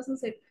other person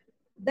said,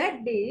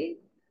 that day,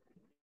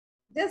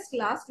 just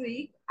last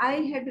week, I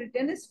had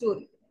written a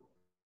story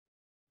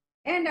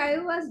and I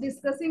was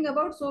discussing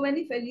about so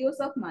many failures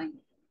of mine.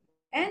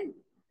 And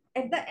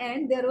at the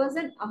end, there was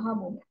an aha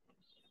moment,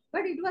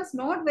 but it was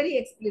not very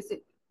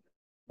explicit.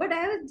 But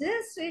I was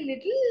just a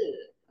little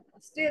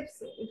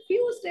steps, a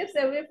few steps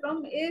away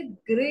from a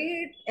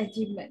great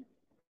achievement.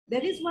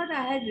 That is what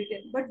I had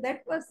written. But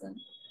that person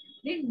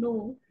didn't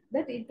know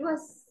that it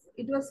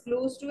was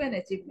close to an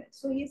achievement.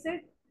 So he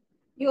said,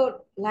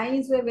 your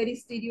lines were very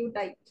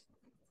stereotyped.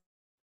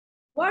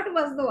 What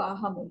was the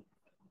aha moment?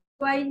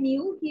 So I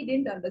knew he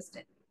didn't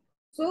understand.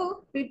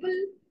 So people,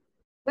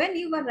 when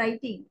you are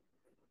writing,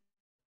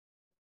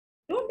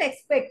 don't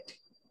expect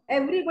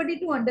everybody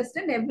to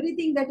understand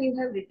everything that you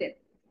have written.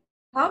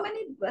 How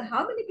many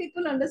how many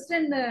people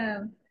understand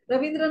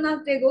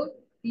Rabindranath Tagore,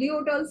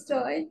 Leo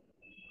Tolstoy,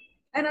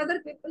 and other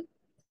people?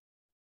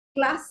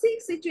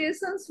 Classic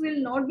situations will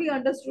not be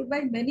understood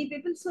by many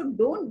people, so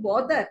don't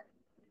bother.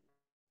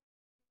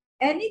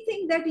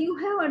 Anything that you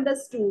have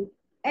understood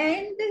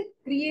and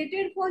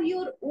created for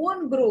your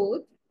own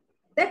growth,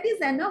 that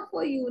is enough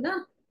for you, na?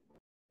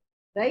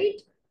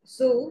 Right?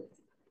 So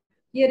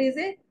here is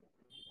a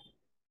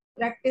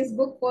practice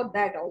book for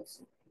that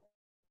also.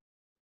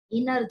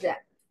 Inner Jam.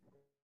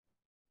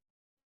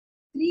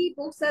 Three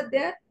books are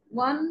there.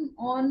 One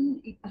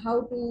on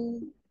how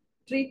to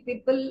treat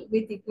people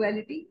with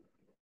equality,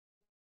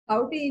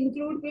 how to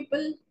include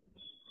people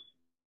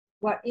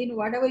in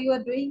whatever you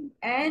are doing,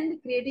 and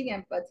creating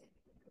empathy.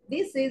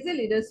 This is a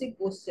leadership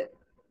posture.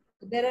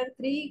 There are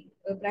three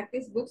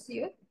practice books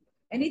here.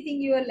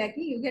 Anything you are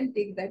lacking, you can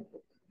take that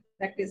book,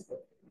 practice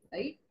book,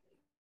 right?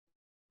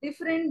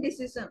 Different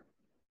decision.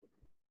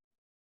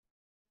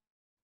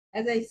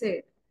 As I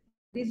said,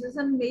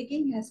 decision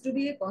making has to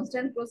be a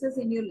constant process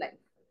in your life.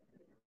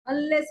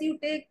 Unless you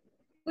take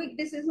quick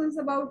decisions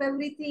about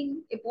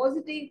everything, a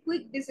positive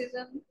quick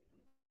decision,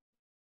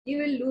 you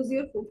will lose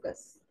your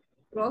focus,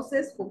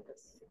 process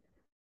focus,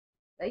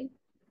 right?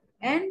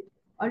 And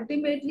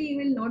ultimately, you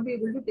will not be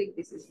able to take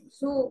decisions.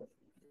 So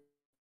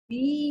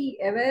be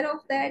aware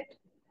of that,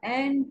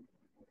 and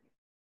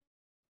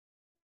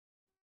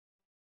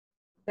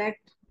that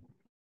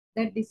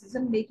that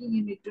decision making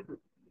you need to do,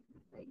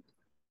 right?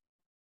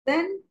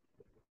 Then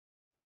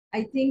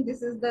I think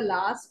this is the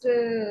last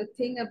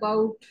thing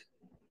about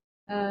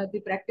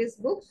the practice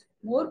books.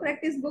 More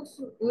practice books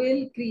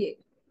will create.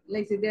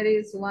 Like say there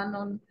is one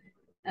on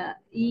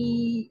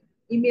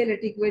email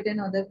etiquette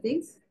and other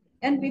things.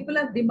 And people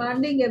are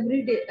demanding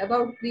every day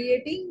about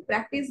creating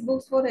practice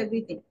books for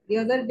everything. The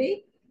other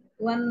day,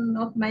 one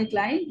of my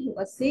client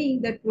was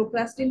saying that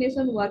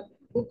procrastination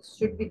workbooks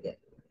should be there.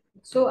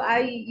 So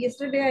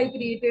yesterday I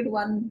created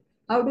one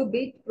how to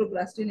beat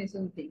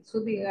procrastination thing.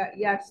 So the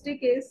yardstick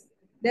is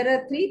there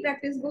are three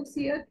practice books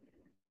here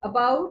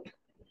about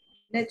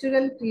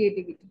natural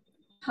creativity.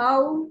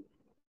 How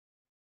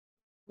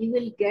you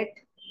will get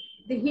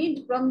the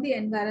hint from the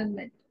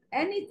environment.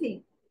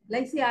 Anything.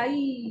 Like say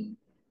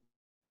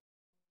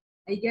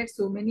I get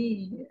so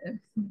many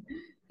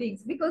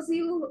things because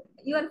you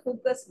are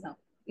focused now.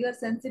 You are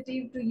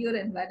sensitive to your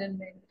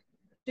environment,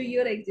 to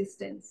your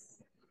existence.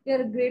 You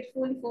are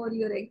grateful for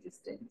your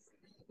existence.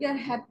 You are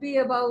happy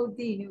about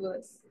the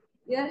universe.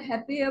 You are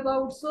happy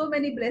about so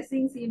many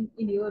blessings in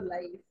your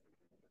life.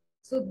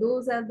 So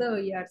those are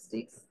the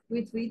yardsticks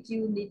with which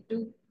you need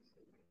to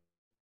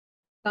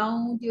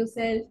count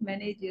yourself,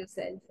 manage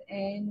yourself,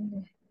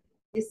 and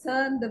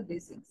discern the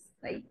blessings,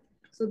 right?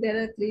 So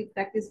there are three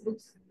practice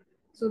books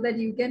so that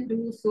you can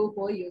do so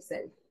for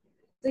yourself.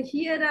 So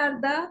here are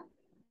the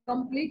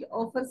complete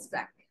offer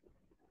stack.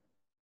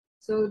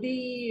 So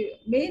the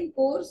main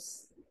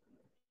course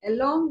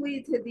along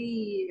with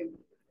the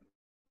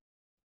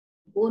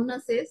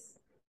bonuses,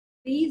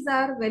 these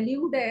are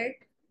valued at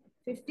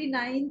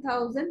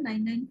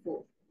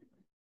 59,994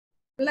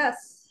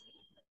 plus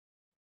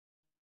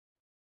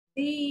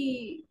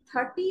The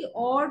 30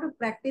 odd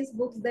practice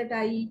books that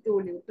I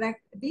told you,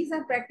 these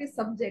are practice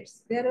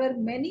subjects. There were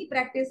many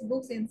practice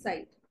books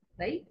inside,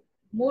 right?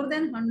 More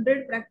than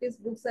 100 practice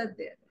books are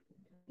there.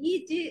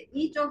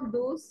 Each of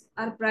those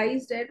are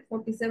priced at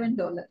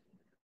 $47,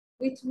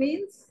 which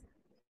means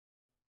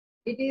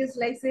it is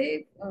like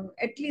say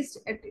at least.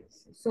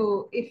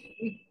 So if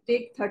we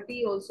take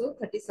 30 also,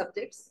 30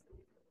 subjects,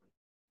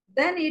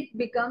 then it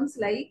becomes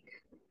like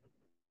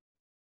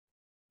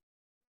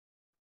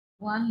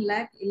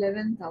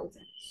 1,11,000.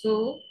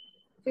 So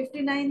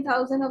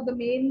 59,000 of the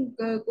main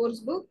course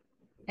book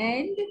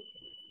and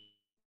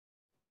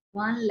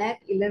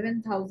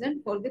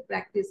 1,11,000 for the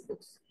practice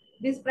books.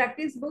 These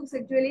practice books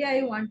actually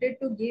I wanted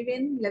to give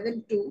in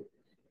level 2,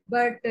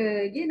 but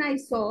again I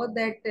saw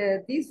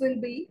that these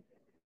will be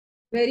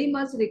very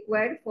much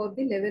required for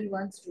the level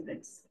 1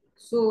 students.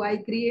 So I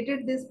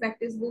created this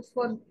practice books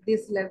for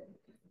this level.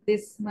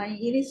 This my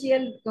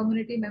initial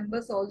community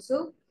members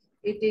also.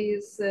 It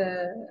is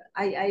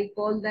I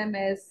call them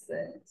as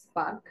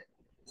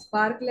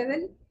Spark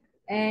level,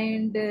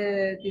 and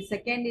the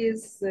second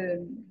is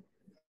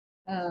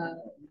uh,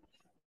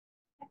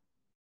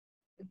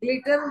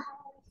 glitter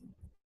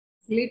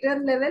glitter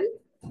level.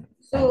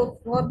 So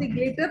for the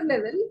glitter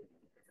level,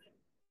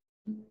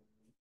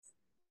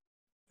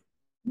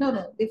 no,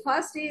 no. The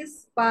first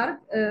is spark,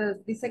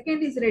 the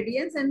second is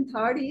radiance, and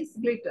third is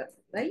glitter,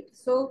 right?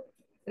 So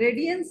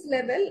radiance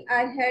level,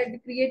 I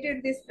had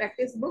created these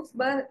practice books,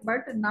 but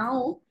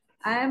now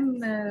I am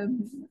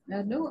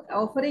no,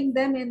 offering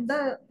them in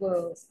the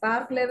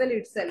spark level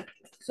itself,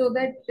 so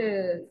that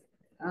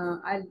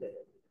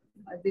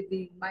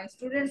my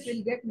students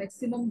will get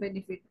maximum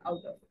benefit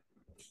out of it.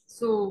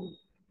 So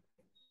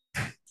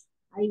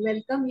I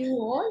welcome you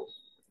all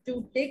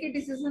to take a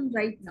decision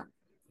right now.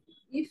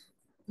 If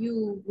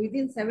you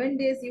within 7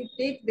 days you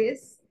take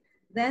this,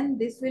 then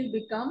this will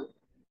become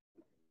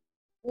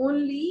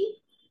only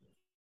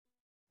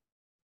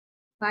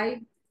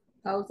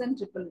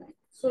 5,999.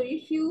 So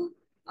if you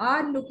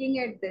are looking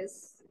at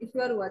this, if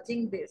you are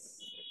watching this,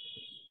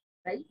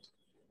 right,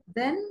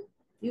 then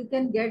you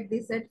can get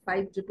this at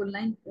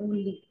 5,999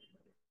 only.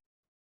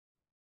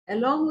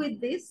 Along with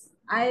this,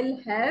 I'll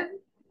have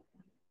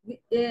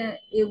a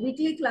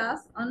weekly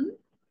class on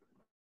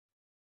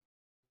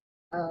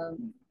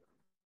um,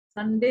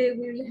 Sunday.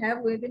 We will have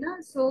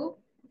webinar, so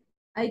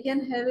I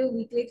can have a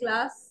weekly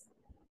class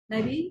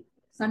maybe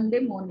Sunday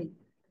morning.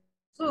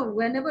 So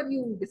whenever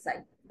you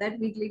decide that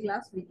weekly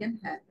class we can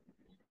have.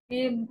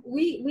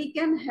 We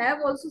can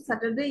have also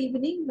Saturday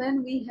evening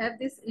when we have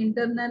this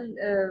internal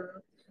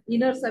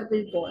inner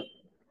circle call,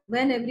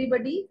 when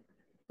everybody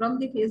from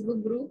the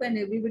Facebook group and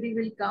everybody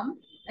will come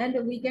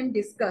and we can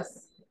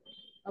discuss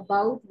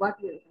about what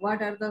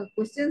are the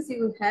questions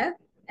you have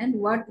and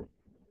what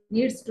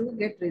needs to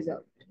get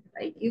resolved.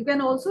 Right? You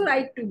can also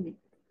write to me.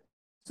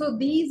 So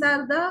these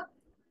are the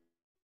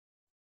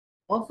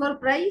offer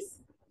price.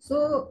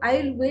 So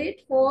I'll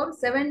wait for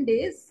 7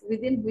 days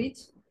within which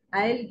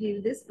I'll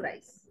give this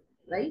price,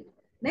 right?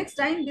 Next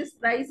time this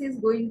price is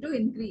going to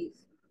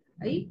increase,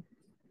 right?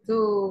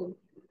 So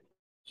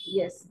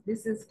yes,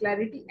 this is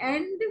clarity.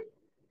 And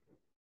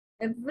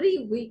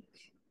every week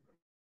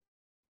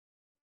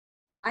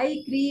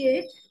I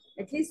create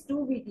at least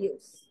 2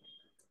 videos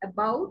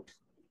about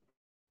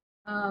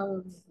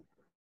um,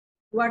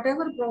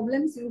 whatever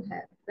problems you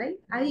have, right?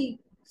 I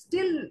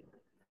still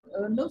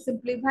no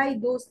simplify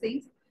those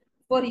things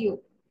for you.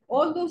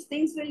 All those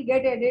things will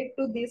get added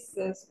to this.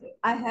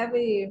 I have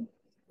a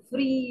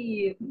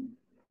free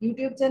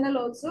YouTube channel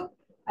also.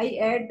 I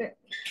add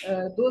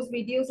those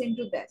videos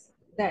into that,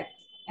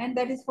 and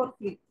that is for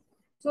free.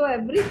 So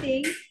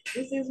everything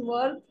this is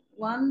worth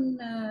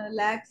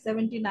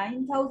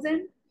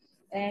 1,79,000,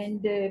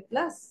 and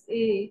plus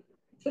a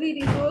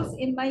free resource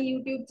in my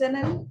YouTube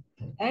channel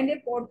and a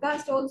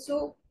podcast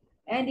also.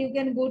 And you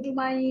can go to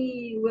my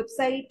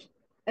website.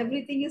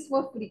 Everything is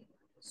for free.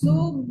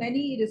 So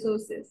many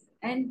resources,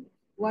 and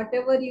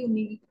whatever you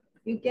need,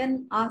 you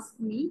can ask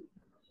me,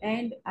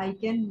 and I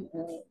can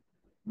help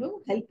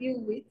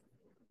you with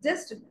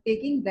just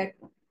taking that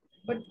one.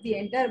 But the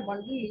entire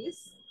bundle is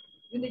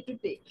you need to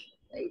take,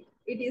 right?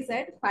 It is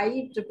at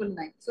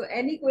 5,999. So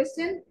any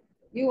question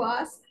you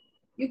ask,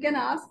 you can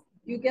ask,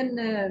 you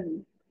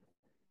can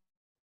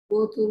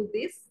go through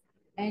this,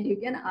 and you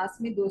can ask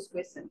me those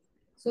questions.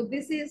 So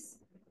this is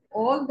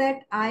all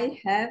that I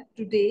have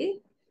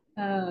today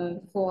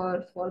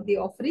for the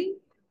offering,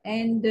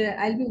 and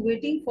I'll be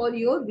waiting for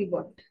your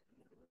reward.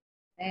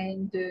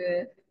 And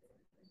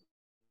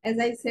as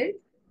I said,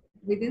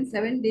 within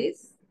 7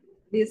 days,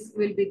 this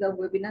will be the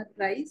webinar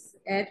price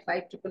at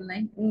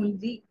 5,999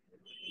 only.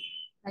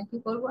 Thank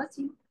you for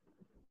watching.